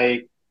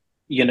DEI,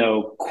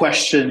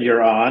 question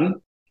you're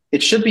on,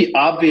 it should be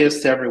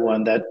obvious to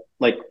everyone that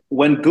like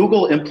when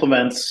Google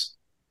implements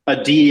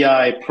a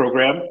DEI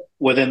program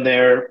within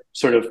their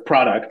sort of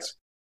product,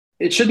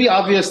 it should be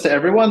obvious to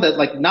everyone that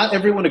like not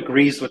everyone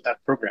agrees with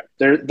that program.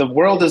 The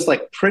world is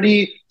like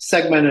pretty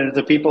segmented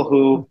into people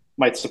who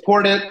might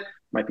support it,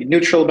 might be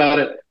neutral about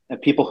it,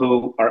 and people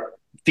who are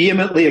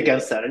vehemently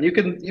against that. And you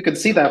can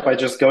see that by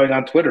just going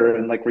on Twitter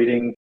and like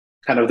reading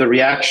kind of the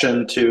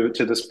reaction to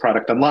this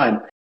product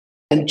online.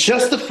 And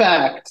just the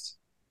fact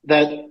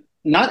that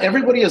not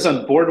everybody is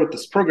on board with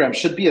this program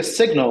should be a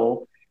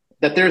signal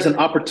that there's an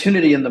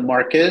opportunity in the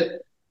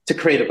market to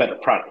create a better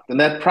product. And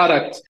that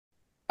product,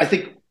 I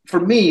think for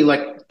me,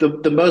 like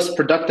the most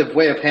productive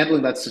way of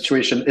handling that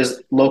situation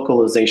is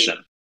localization.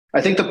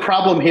 I think the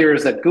problem here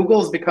is that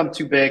Google's become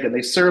too big and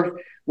they serve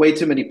way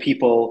too many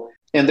people,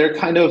 and they're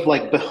kind of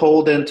like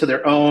beholden to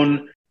their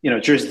own,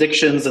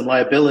 jurisdictions and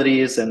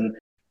liabilities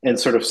and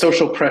sort of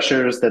social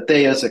pressures that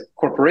they as a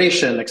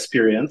corporation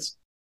experience.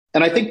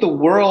 And I think the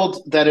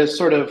world that is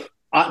sort of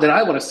that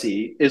I want to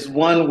see is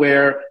one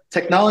where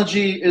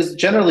technology is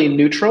generally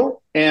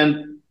neutral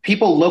and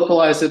people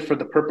localize it for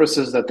the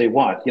purposes that they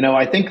want.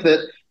 I think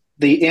that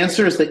the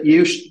answers that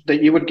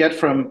you would get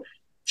from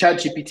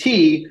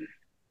ChatGPT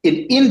in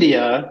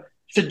India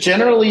should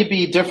generally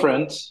be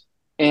different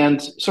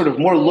and sort of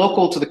more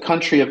local to the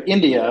country of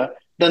India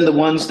than the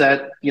ones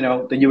that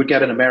you would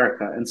get in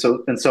America, and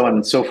so on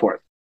and so forth.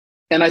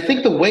 And I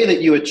think the way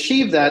that you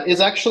achieve that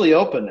is actually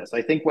openness.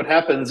 I think what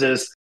happens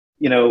is,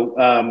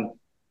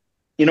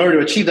 in order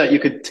to achieve that, you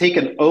could take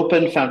an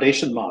open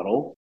foundation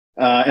model.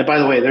 And by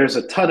the way, there's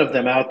a ton of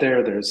them out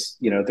there.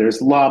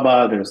 There's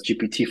Llama, there's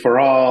GPT for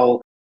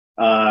all,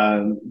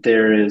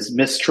 there is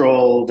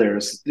Mistral.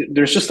 There's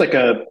just like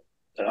a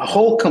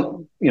whole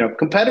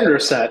competitor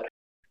set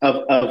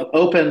of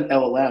open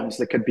LLMs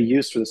that could be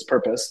used for this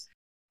purpose.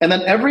 And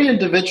then every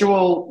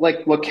individual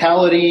like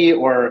locality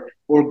or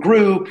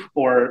group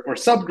or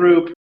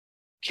subgroup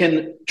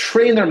can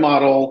train their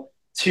model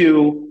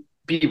to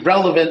be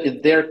relevant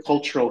in their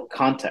cultural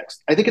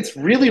context. I think it's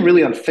really,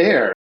 really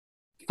unfair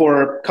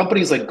for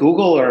companies like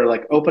Google or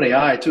like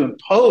OpenAI to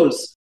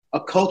impose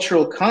a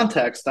cultural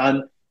context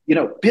on,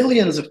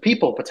 billions of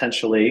people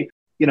potentially,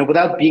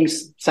 without being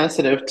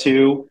sensitive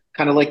to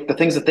kind of like the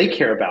things that they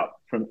care about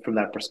from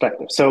that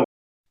perspective. So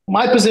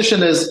my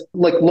position is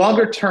like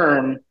longer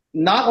term,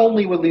 not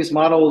only will these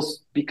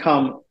models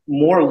become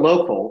more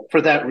local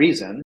for that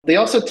reason, they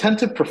also tend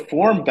to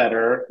perform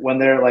better when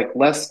they're like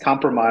less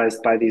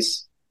compromised by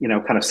these,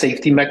 kind of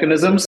safety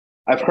mechanisms.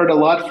 I've heard a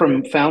lot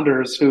from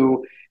founders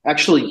who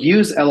actually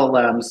use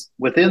LLMs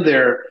within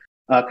their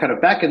kind of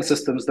backend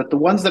systems, that the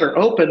ones that are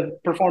open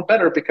perform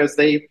better because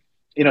they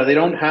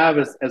don't have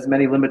as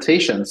many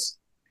limitations.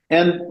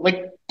 And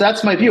like,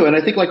 that's my view. And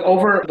I think like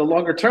over the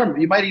longer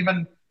term, it might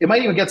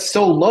even get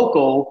so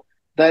local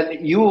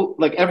that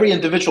like every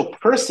individual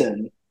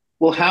person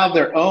will have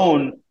their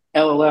own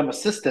LLM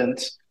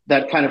assistant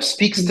that kind of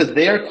speaks to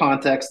their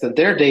context and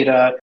their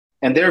data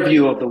and their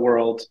view of the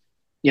world,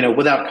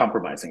 without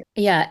compromising.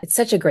 Yeah, it's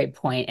such a great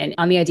point. And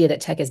on the idea that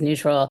tech is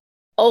neutral,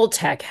 old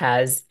tech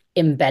has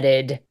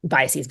embedded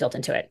biases built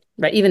into it,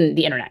 right? Even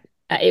the internet.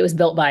 It was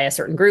built by a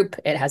certain group.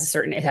 It has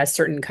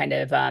certain kind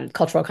of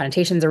cultural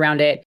connotations around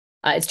it.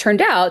 It's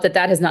turned out that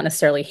has not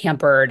necessarily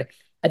hampered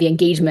the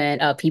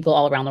engagement of people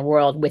all around the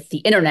world with the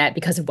internet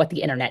because of what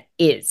the internet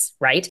is,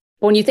 right?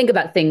 But when you think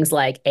about things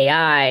like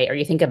AI, or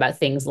you think about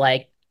things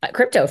like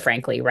crypto,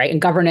 frankly, right, and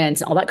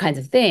governance and all that kinds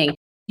of thing,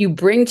 you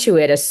bring to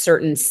it a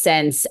certain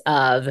sense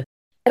of,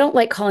 I don't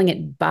like calling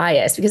it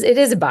bias because it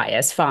is a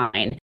bias,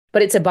 fine,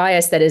 but it's a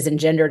bias that is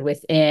engendered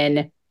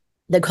within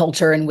the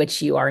culture in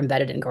which you are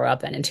embedded and grow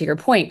up in. And to your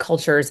point,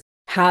 cultures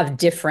have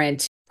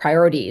different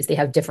priorities. They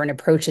have different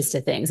approaches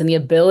to things, and the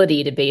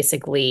ability to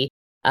basically,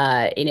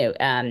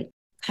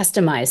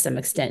 customize some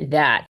extent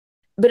that.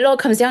 But it all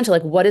comes down to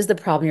like, what is the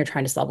problem you're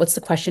trying to solve? What's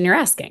the question you're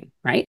asking,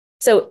 right?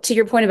 So to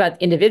your point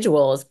about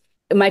individuals,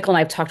 Michael and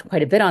I have talked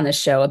quite a bit on this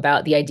show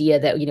about the idea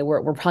that,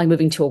 we're probably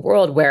moving to a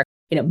world where,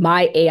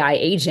 my AI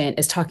agent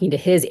is talking to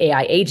his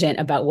AI agent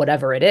about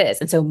whatever it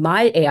is. And so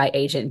my AI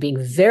agent being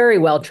very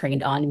well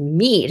trained on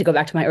me, to go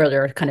back to my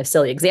earlier kind of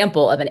silly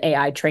example of an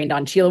AI trained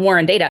on Sheila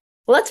Warren data.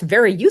 Well, that's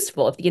very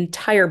useful if the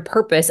entire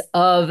purpose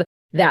of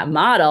that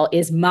model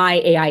is my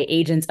AI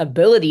agent's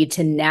ability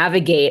to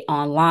navigate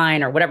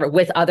online or whatever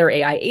with other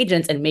AI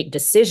agents and make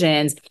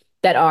decisions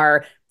that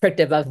are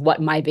predictive of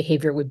what my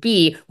behavior would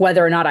be,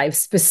 whether or not I've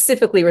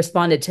specifically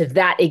responded to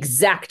that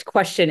exact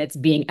question it's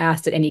being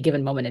asked at any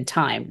given moment in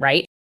time,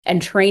 right? And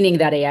training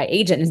that AI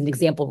agent is an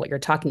example of what you're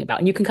talking about.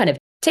 And you can kind of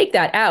take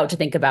that out to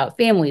think about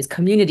families,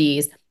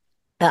 communities,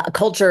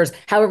 cultures,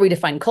 however we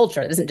define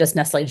culture, it isn't just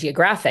necessarily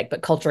geographic,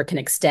 but culture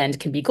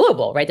can be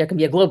global, right? There can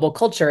be a global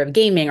culture of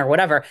gaming or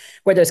whatever,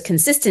 where there's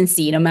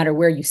consistency no matter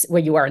where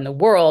you are in the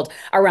world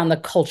around the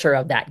culture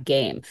of that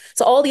game.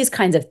 So all these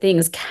kinds of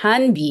things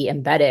can be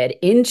embedded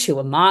into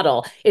a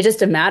model. It's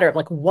just a matter of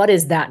like, what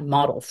is that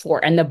model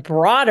for? And the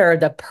broader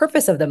the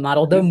purpose of the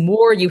model, the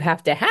more you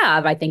have to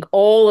have, I think,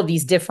 all of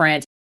these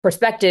different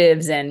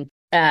perspectives and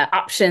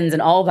options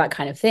and all of that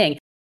kind of thing.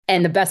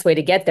 And the best way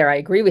to get there, I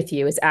agree with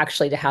you, is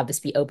actually to have this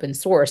be open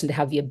source and to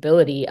have the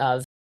ability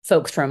of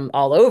folks from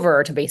all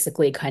over to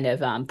basically kind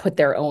of put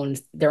their own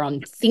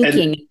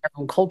thinking, their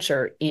own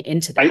culture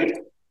into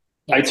that.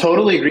 I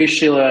totally agree,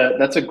 Sheila.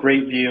 That's a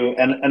great view.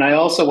 And I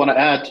also want to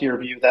add to your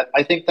view that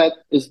I think that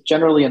is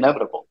generally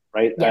inevitable,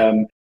 right?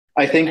 Yeah.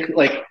 I think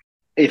like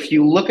if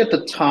you look at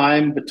the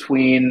time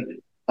between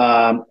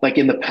like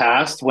in the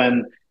past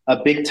when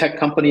a big tech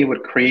company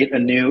would create a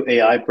new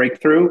AI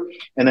breakthrough,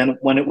 and then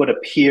when it would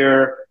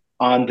appear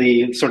on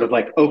the sort of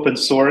like open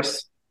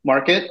source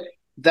market,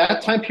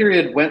 that time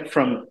period went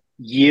from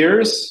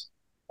years,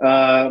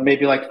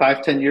 maybe like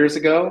 5-10 years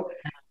ago,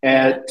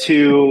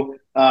 to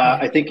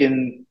I think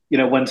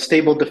when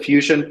Stable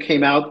Diffusion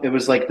came out, it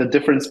was like the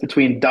difference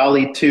between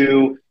DALL-E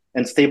 2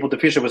 and Stable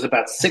Diffusion was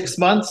about 6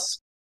 months.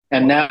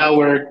 And now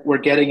we're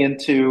getting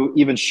into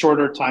even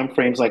shorter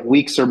timeframes, like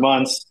weeks or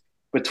months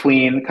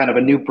between kind of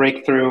a new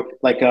breakthrough,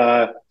 like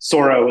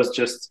Sora was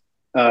just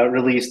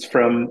released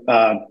from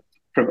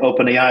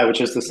OpenAI, which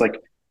is this like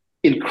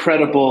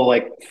incredible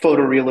like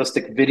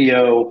photorealistic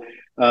video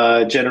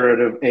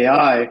generative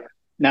AI.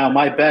 Now,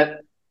 my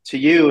bet to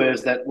you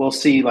is that we'll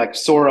see like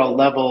Sora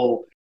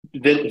level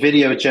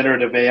video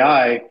generative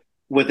AI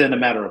within a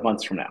matter of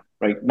months from now,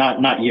 right?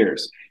 Not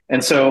years.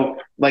 And so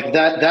like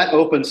that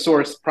open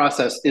source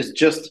process is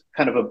just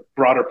kind of a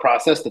broader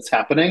process that's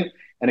happening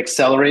and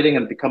accelerating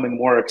and becoming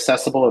more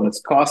accessible, and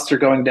its costs are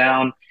going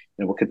down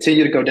and will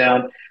continue to go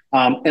down.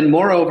 And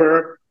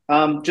moreover,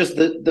 just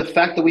the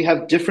fact that we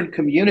have different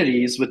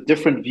communities with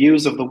different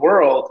views of the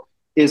world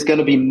is going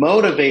to be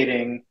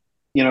motivating,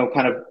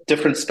 kind of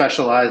different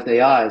specialized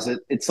AIs.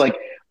 It's like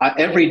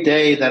every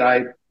day that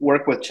I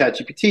work with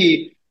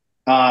ChatGPT,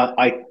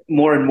 I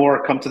more and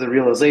more come to the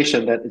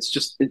realization that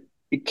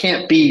it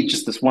can't be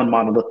just this one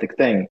monolithic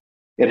thing.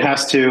 It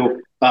has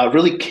to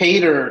really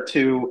cater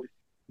to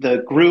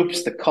the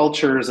groups, the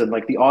cultures, and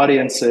like the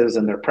audiences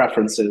and their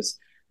preferences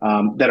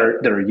that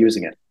are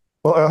using it.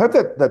 Well, I hope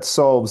that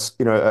solves,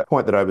 a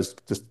point that I was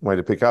just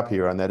wanting to pick up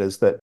here on. That is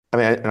that,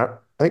 I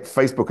think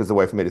Facebook is the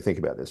way for me to think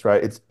about this,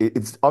 right?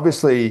 It's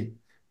obviously,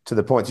 to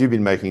the points you've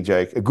been making,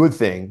 Jake, a good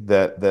thing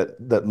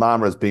that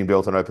Llama is being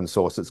built on open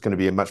source. It's going to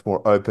be a much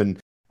more open,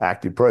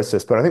 active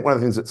process. But I think one of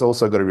the things that's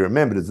also got to be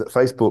remembered is that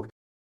Facebook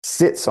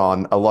sits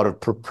on a lot of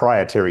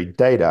proprietary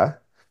data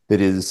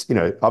that is,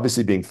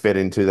 obviously being fed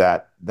into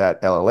that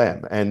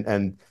LLM.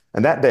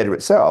 And that data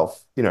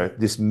itself,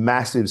 this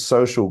massive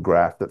social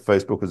graph that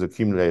Facebook has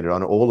accumulated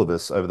on all of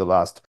us over the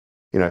last,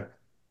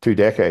 2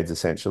 decades,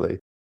 essentially,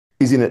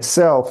 is in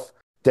itself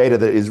data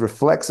that is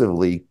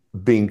reflexively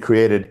being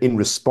created in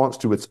response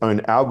to its own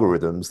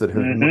algorithms that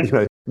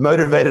have,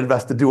 motivated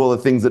us to do all the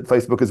things that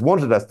Facebook has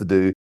wanted us to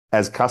do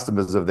as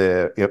customers of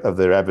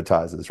their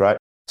advertisers, right?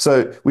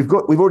 So we've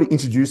already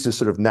introduced this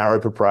sort of narrow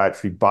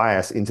proprietary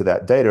bias into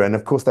that data. And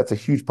of course, that's a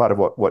huge part of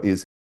what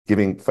is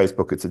giving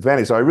Facebook its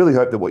advantage. So I really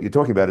hope that what you're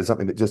talking about is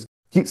something that just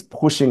keeps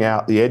pushing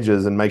out the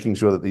edges and making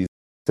sure that these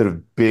sort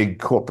of big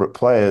corporate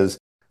players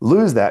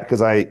lose that,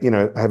 because I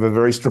have a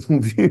very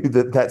strong view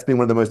that that's been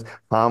one of the most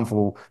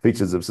harmful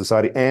features of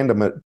society. And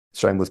I'm a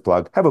shameless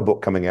plug, have a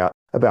book coming out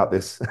about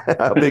this,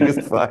 our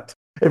biggest fight.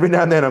 Every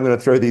now and then I'm going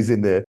to throw these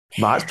in there.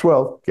 March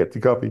 12th, get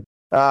your copy.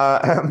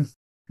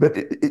 But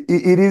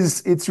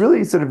it's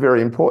really sort of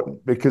very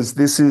important, because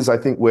this is, I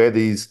think, where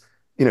these,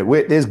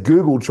 where there's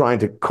Google trying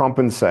to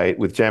compensate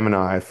with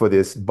Gemini for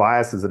this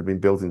biases that have been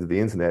built into the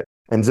internet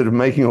and sort of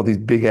making all these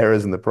big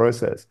errors in the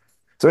process.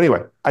 So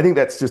anyway, I think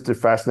that's just a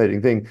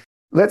fascinating thing.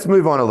 Let's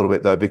move on a little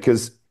bit though,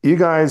 because you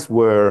guys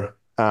were,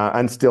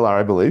 and still are,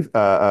 I believe,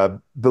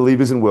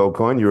 believers in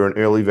WorldCoin. You're an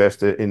early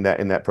investor in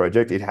that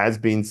project. It has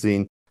been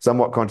seen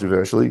somewhat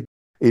controversially.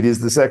 It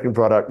is the second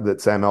product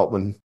that Sam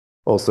Altman,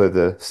 also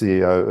the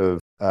CEO of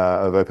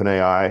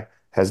OpenAI,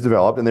 has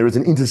developed, and there is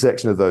an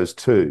intersection of those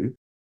two.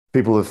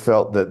 People have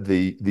felt that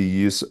the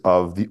use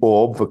of the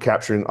orb for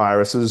capturing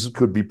irises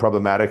could be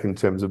problematic in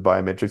terms of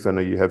biometrics. I know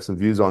you have some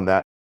views on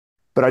that,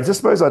 but I just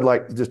suppose I'd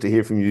like just to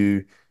hear from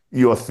you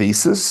your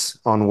thesis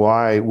on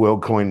why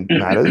WorldCoin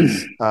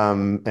matters,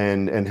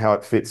 and how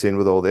it fits in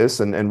with all this,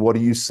 and what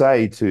do you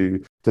say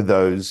to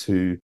those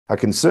who are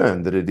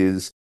concerned that it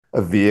is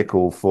a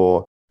vehicle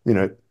for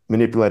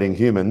manipulating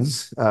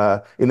humans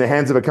in the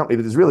hands of a company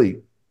that is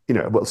really,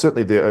 well,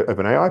 certainly the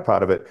OpenAI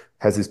part of it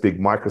has this big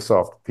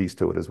Microsoft piece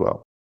to it as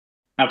well.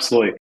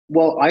 Absolutely.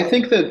 Well, I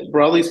think that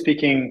broadly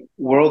speaking,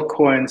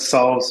 WorldCoin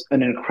solves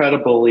an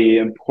incredibly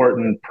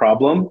important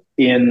problem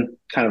in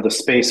kind of the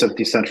space of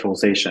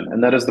decentralization.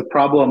 And that is the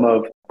problem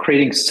of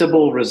creating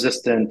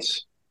Sybil-resistant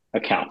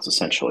accounts,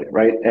 essentially,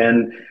 right?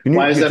 And Can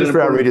why you is that just for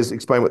our important? readers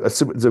explain what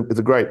it's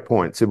a great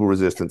point, civil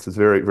resistance. It's a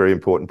very, very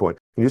important point.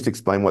 Can you just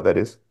explain what that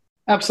is?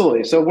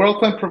 Absolutely. So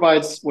WorldCoin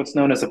provides what's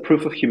known as a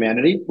proof of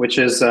humanity, which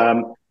is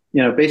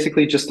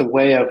basically just a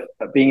way of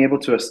being able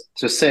to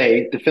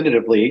say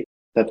definitively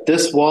that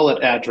this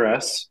wallet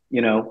address,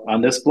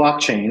 on this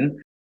blockchain,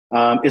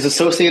 is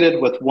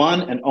associated with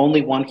one and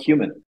only one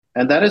human,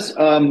 and that is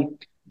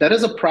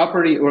a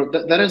property, or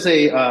that is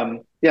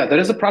a that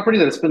is a property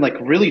that has been like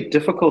really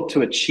difficult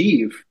to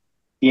achieve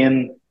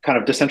in kind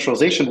of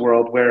decentralization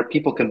world where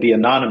people can be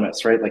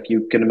anonymous, right? Like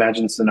you can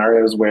imagine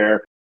scenarios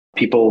where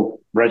people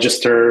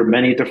register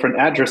many different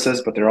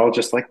addresses, but they're all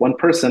just like one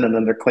person, and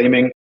then they're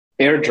claiming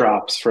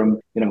airdrops from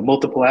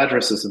multiple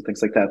addresses and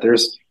things like that.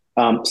 There's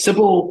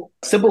Sybil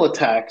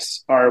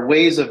attacks are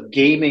ways of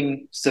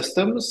gaming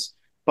systems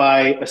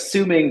by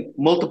assuming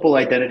multiple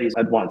identities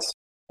at once.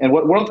 And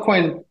what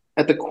WorldCoin,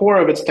 at the core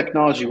of its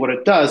technology, what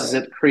it does is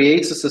it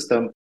creates a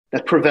system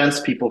that prevents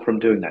people from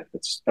doing that.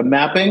 It's a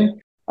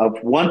mapping of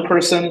one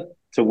person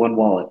to one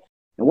wallet.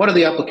 And what are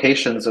the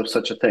applications of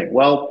such a thing?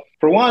 Well,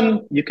 for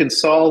one, you can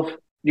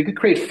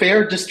create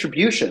fair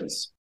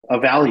distributions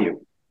of value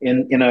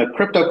in a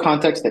crypto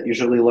context that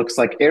usually looks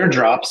like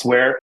airdrops,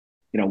 where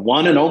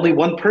one and only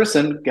one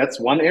person gets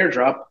one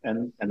airdrop,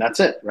 and that's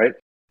it, right?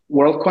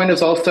 WorldCoin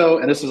is also,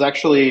 and this is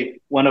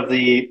actually one of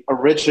the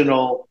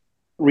original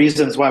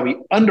reasons why we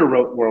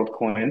underwrote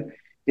WorldCoin,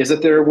 is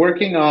that they're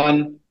working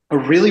on a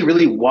really,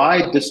 really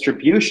wide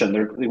distribution.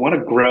 They want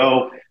to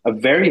grow a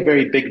very,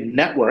 very big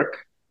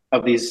network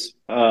of these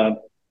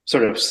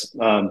addresses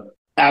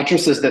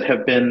that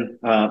have been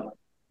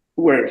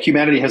where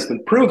humanity has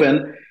been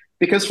proven.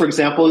 Because, for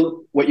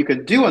example, what you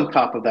can do on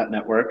top of that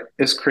network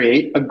is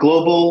create a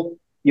global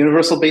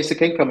universal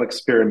basic income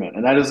experiment.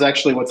 And that is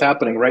actually what's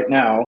happening right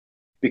now,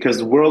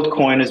 because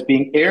WorldCoin is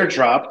being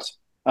airdropped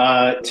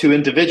to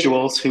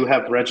individuals who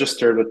have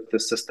registered with the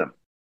system.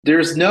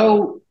 There's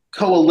no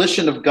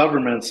coalition of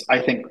governments,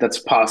 I think, that's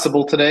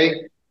possible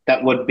today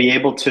that would be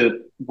able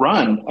to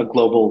run a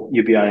global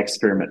UBI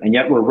experiment. And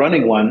yet we're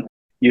running one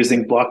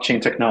using blockchain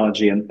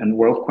technology and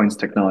WorldCoin's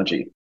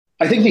technology.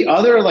 I think the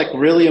other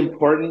really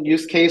important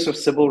use case of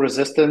civil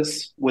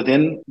resistance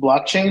within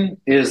blockchain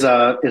is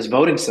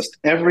voting system.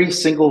 Every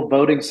single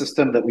voting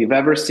system that we've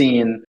ever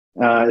seen,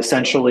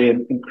 essentially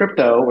in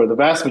crypto, or the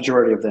vast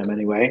majority of them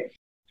anyway,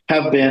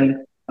 have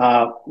been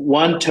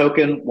one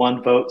token,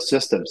 one vote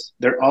systems.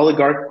 They're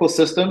oligarchical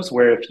systems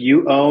where if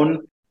you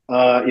own,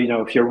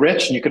 if you're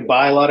rich and you could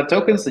buy a lot of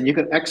tokens, then you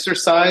can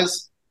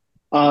exercise,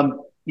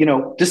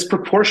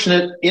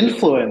 disproportionate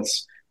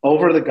influence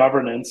over the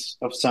governance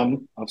of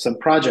some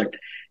project.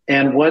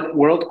 And what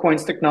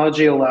WorldCoin's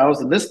technology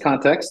allows in this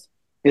context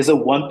is a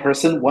one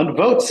person, one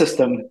vote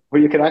system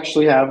where you can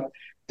actually have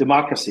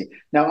democracy.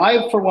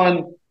 Now, for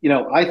one,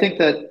 I think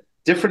that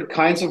different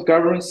kinds of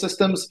governance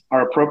systems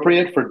are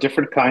appropriate for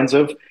different kinds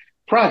of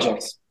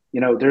projects.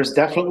 There's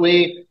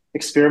definitely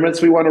experiments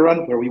we want to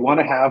run where we want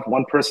to have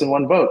one person,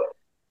 one vote,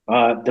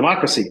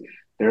 democracy.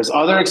 There's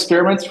other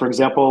experiments, for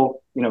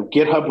example,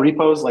 GitHub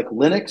repos like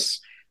Linux,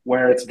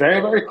 where it's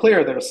very, very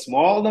clear that a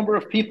small number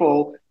of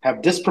people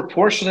have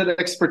disproportionate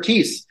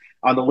expertise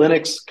on the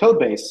Linux code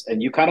base.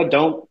 And you kind of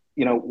don't,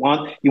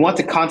 want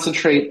to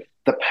concentrate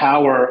the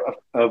power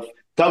of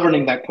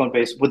governing that code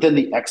base within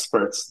the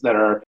experts that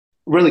are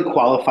really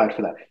qualified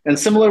for that. And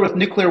similar with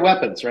nuclear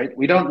weapons, right?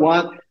 We don't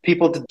want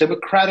people to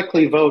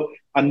democratically vote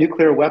on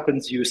nuclear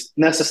weapons use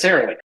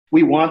necessarily.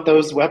 We want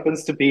those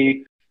weapons to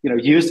be,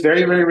 used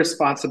very, very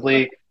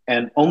responsibly,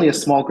 and only a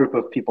small group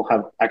of people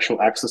have actual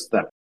access to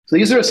them. So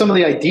these are some of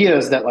the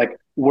ideas that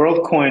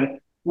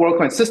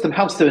WorldCoin system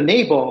helps to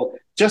enable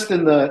just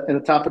in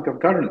the topic of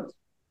governance.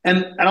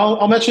 And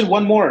I'll mention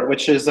one more,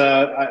 which is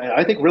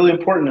I think really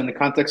important in the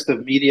context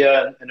of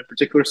media, and in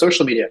particular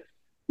social media.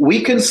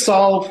 We can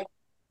solve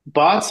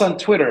bots on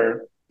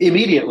Twitter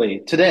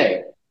immediately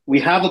today. We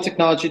have the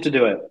technology to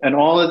do it, and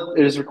all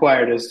it is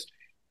required is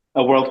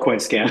a WorldCoin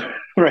scan,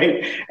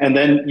 right? And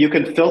then you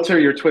can filter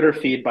your Twitter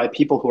feed by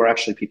people who are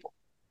actually people.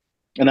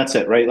 And that's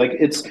it, right?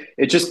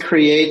 It just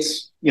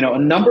creates, a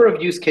number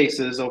of use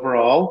cases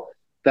overall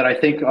that I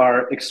think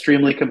are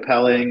extremely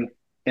compelling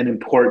and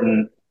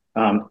important,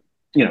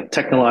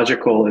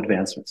 technological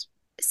advancements.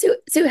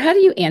 So how do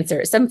you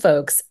answer some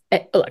folks?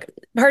 Look,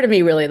 part of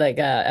me really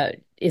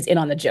is in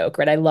on the joke,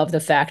 right? I love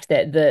the fact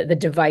that the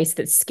device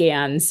that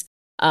scans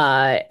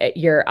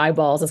your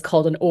eyeballs is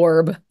called an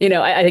orb.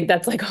 I think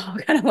that's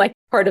kind of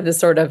part of the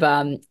sort of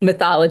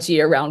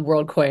mythology around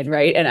WorldCoin,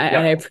 right? And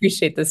I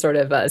appreciate the sort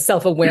of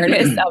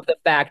self-awareness of the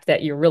fact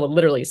that you're really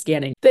literally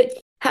scanning. But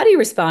how do you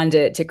respond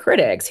to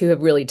critics who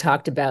have really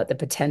talked about the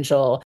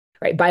potential,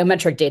 right?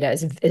 Biometric data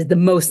is the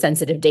most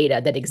sensitive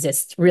data that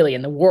exists really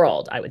in the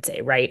world, I would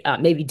say, right?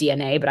 Maybe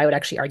DNA, but I would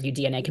actually argue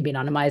DNA can be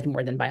anonymized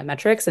more than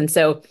biometrics. And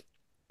so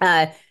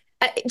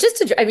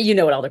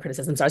what all the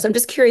criticisms are. So I'm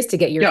just curious to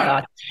get your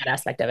thoughts on that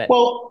aspect of it.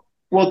 Well,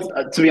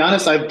 to be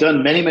honest, I've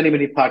done many, many,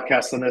 many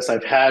podcasts on this.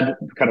 I've had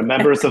kind of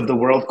members of the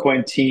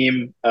WorldCoin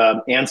team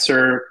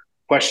answer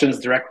questions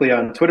directly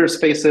on Twitter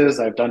Spaces.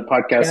 I've done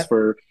podcasts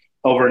for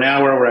over an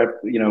hour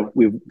where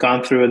we've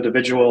gone through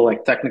individual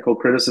like technical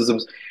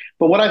criticisms.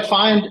 But what I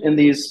find in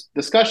these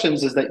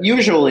discussions is that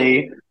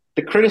usually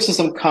the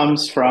criticism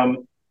comes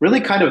from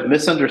really kind of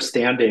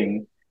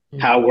misunderstanding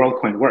how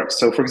WorldCoin works.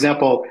 So for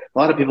example, a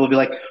lot of people will be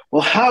like,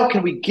 well, how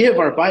can we give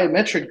our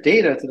biometric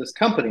data to this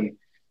company?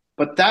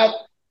 But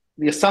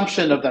the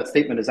assumption of that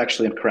statement is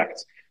actually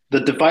incorrect. The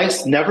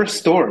device never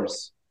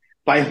stores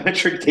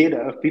biometric data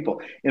of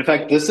people. In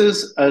fact, this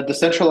is a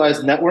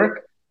decentralized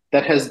network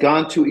that has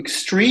gone to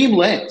extreme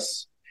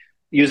lengths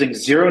using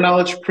zero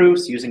knowledge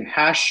proofs, using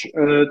hash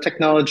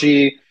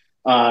technology,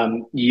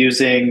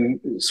 using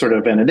sort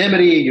of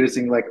anonymity,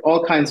 using like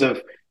all kinds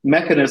of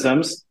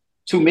mechanisms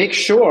to make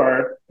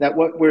sure that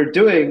what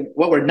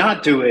we're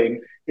not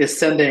doing is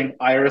sending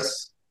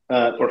iris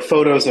or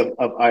photos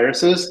of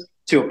irises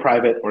to a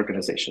private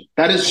organization.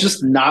 That is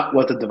just not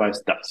what the device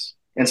does.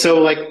 And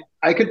so like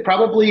I could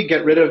probably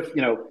get rid of,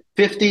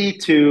 50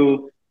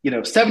 to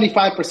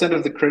 75%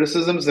 of the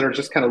criticisms that are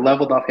just kind of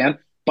leveled offhand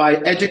by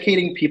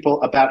educating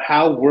people about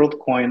how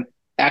WorldCoin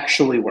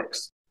actually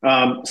works.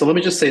 So let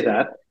me just say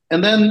that.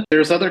 And then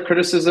there's other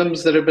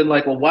criticisms that have been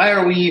like, well, why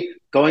are we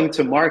going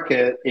to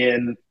market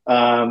in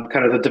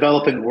kind of the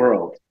developing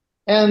world?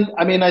 And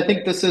I mean, I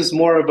think this is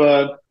more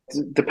of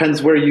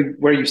depends where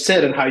you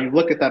sit and how you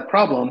look at that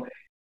problem.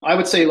 I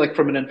would say like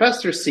from an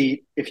investor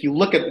seat, if you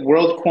look at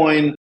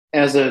WorldCoin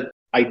as an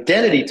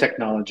identity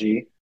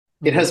technology,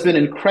 it has been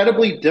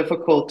incredibly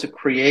difficult to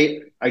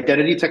create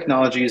identity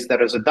technologies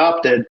that is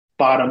adopted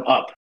bottom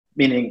up,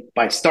 meaning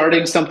by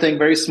starting something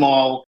very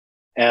small,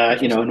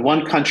 in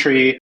one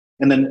country,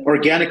 and then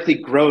organically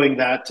growing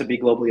that to be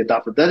globally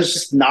adopted. That is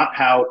just not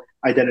how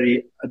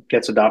identity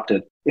gets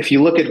adopted. If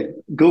you look at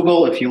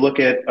Google, if you look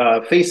at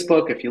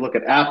Facebook, if you look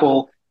at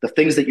Apple, the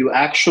things that you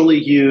actually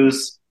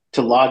use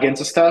to log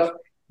into stuff,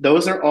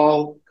 those are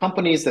all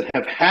companies that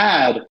have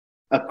had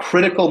a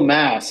critical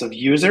mass of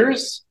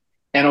users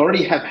and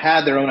already have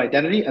had their own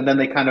identity. And then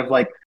they kind of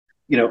like,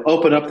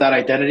 open up that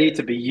identity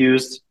to be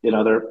used in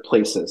other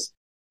places.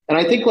 And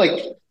I think like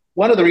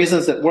one of the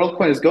reasons that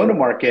WorldCoin is going to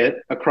market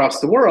across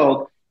the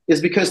world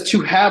is because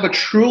to have a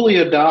truly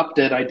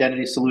adopted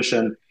identity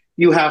solution,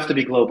 you have to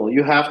be global.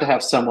 You have to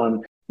have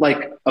someone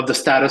like of the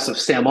status of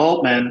Sam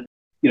Altman,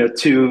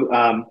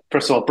 to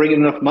first of all, bring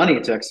in enough money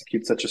to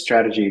execute such a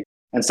strategy.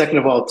 And second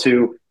of all,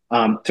 to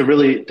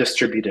really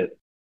distribute it.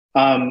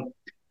 And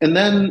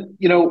then,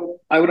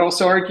 I would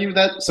also argue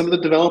that some of the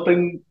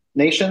developing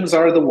nations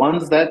are the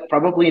ones that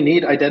probably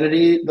need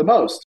identity the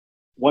most.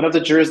 One of the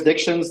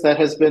jurisdictions that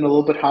has been a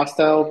little bit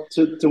hostile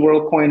to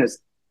WorldCoin is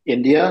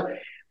India.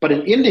 But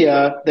in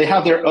India, they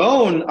have their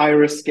own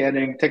iris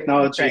scanning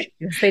technology. Right.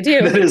 Yes, they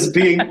do. That is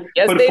being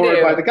yes, put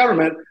forward by the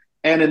government.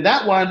 And in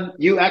that one,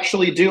 you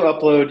actually do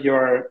upload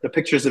the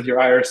pictures of your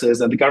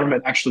irises, and the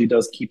government actually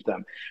does keep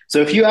them. So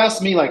if you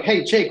ask me like,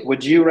 hey, Jake,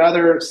 would you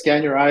rather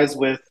scan your eyes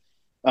with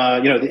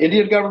the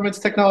Indian government's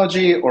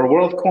technology or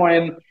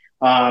WorldCoin,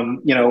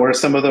 or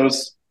some of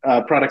those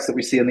products that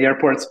we see in the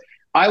airports?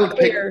 I would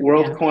pick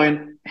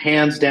WorldCoin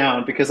hands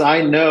down because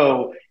I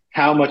know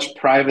how much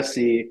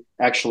privacy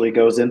actually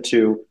goes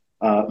into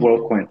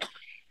WorldCoin.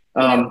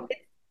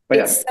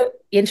 It's so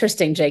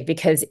interesting, Jake,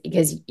 because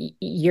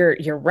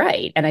you're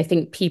right. And I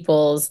think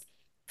people's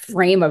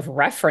frame of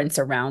reference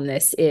around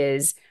this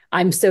is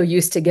I'm so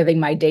used to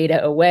giving my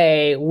data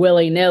away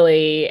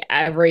willy-nilly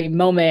every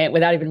moment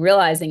without even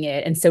realizing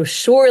it. And so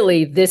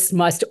surely this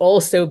must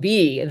also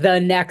be the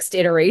next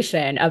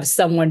iteration of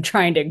someone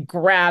trying to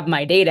grab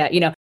my data.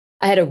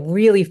 I had a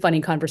really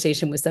funny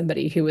conversation with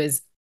somebody who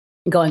was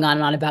going on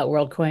and on about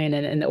WorldCoin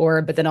and the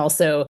orb, but then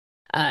also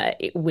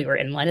we were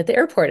in line at the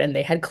airport and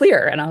they had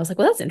Clear. And I was like,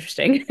 well, that's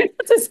interesting.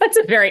 that's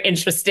a very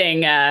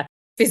interesting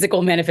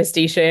physical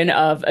manifestation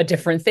of a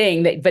different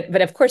thing.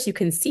 But of course, you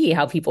can see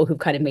how people who've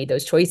kind of made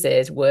those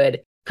choices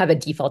would have a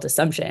default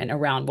assumption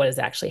around what is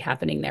actually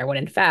happening there, when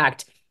in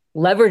fact,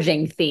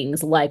 leveraging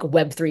things like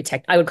Web3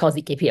 tech, I would call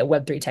ZKP a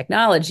Web3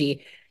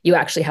 technology, you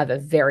actually have a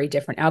very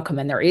different outcome.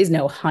 And there is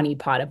no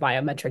honeypot of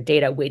biometric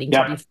data waiting to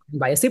be found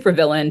by a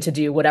supervillain to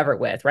do whatever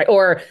with, right?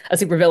 Or a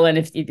supervillain,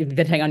 if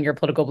depending on your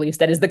political beliefs,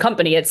 that is the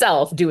company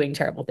itself doing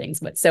terrible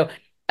things with. So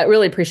I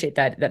really appreciate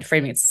that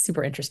framing. It's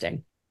super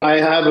interesting. I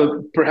have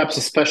perhaps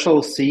a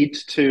special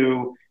seat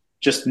to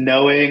just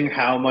knowing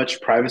how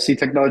much privacy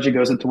technology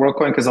goes into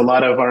WorldCoin, because a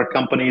lot of our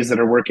companies that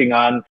are working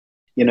on,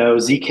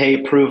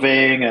 ZK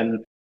proving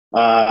and,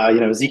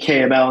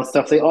 ZKML and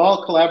stuff, they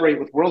all collaborate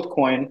with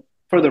WorldCoin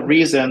for the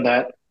reason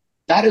that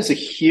is a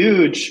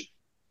huge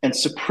and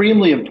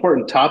supremely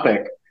important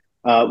topic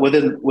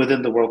within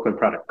the WorldCoin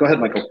product. Go ahead,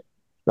 Michael.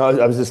 No,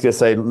 I was just going to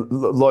say,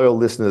 loyal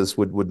listeners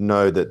would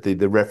know that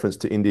the reference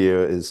to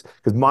India is,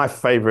 because my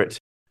favorite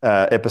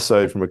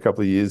episode from a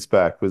couple of years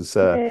back was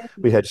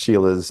we had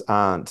Sheila's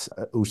aunt,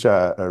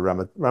 Usha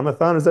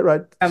Ramathan, is that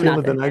right?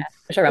 Sheila, the name?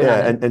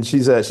 Yeah, and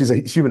she's a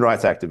human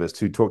rights activist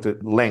who talked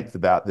at length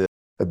about the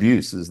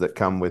abuses that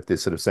come with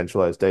this sort of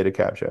centralized data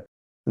capture.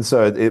 And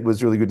so it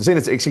was really good to see. And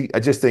it's actually, I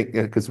just think,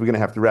 because we're going to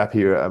have to wrap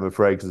here, I'm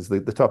afraid, because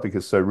the topic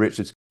is so rich.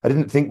 I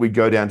didn't think we'd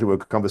go down to a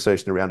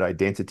conversation around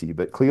identity,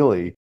 but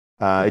clearly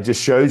It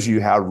just shows you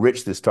how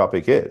rich this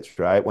topic is,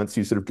 right? Once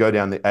you sort of go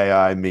down the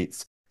AI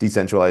meets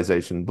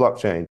decentralization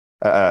blockchain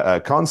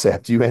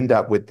concept, you end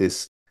up with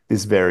this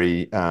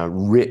very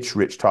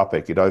rich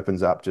topic. It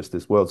opens up just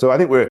this world. So I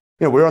think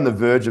we're on the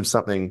verge of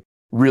something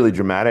really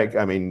dramatic.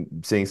 I mean,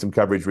 seeing some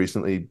coverage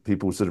recently,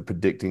 people sort of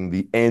predicting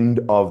the end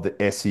of the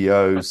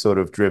SEO sort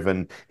of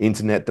driven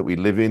internet that we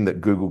live in,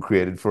 that Google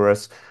created for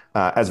us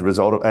as a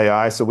result of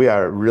AI. So we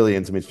are really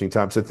in some interesting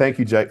times. So thank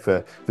you, Jake,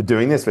 for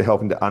doing this, for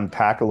helping to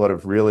unpack a lot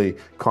of really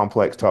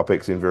complex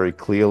topics in very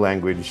clear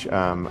language.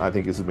 I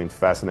think this has been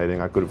fascinating.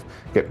 I could have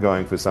kept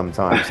going for some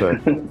time. So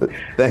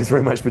thanks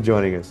very much for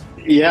joining us.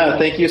 Yeah,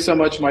 thank you so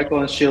much, Michael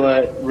and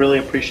Sheila. Really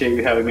appreciate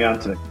you having me on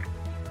today.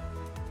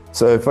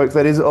 So, folks,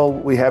 that is all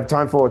we have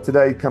time for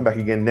today. Come back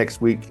again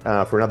next week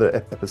for another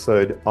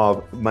episode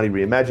of Money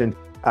Reimagined.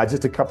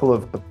 Just a couple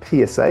of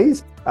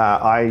PSAs.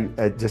 I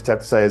just have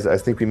to say, as I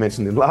think we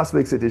mentioned in last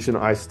week's edition,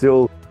 I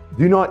still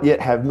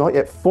have not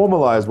yet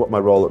formalized what my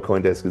role at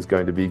CoinDesk is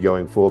going to be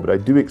going forward, but I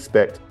do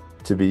expect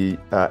to be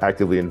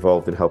actively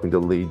involved in helping to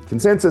lead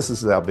Consensus.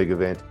 This is our big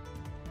event,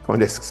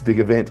 CoinDesk's big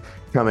event,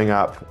 coming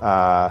up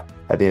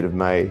at the end of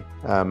May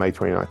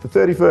 29th to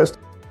 31st.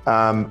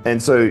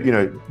 And so,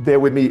 bear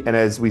with me. And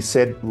as we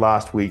said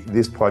last week,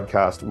 this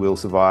podcast will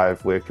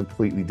survive. We're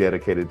completely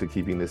dedicated to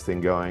keeping this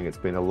thing going. It's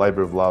been a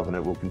labor of love and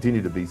it will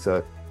continue to be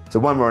so. So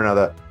one way or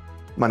another,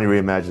 Money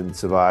Reimagined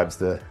survives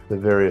the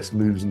various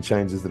moves and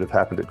changes that have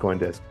happened at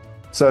CoinDesk.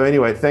 So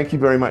anyway, thank you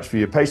very much for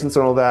your patience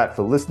on all that,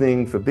 for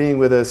listening, for being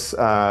with us.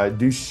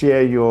 Do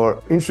share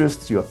your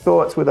interests, your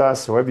thoughts with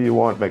us, however you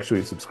want. Make sure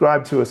you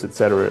subscribe to us, et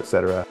cetera, et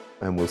cetera.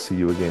 And we'll see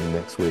you again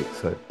next week.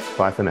 So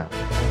bye for now.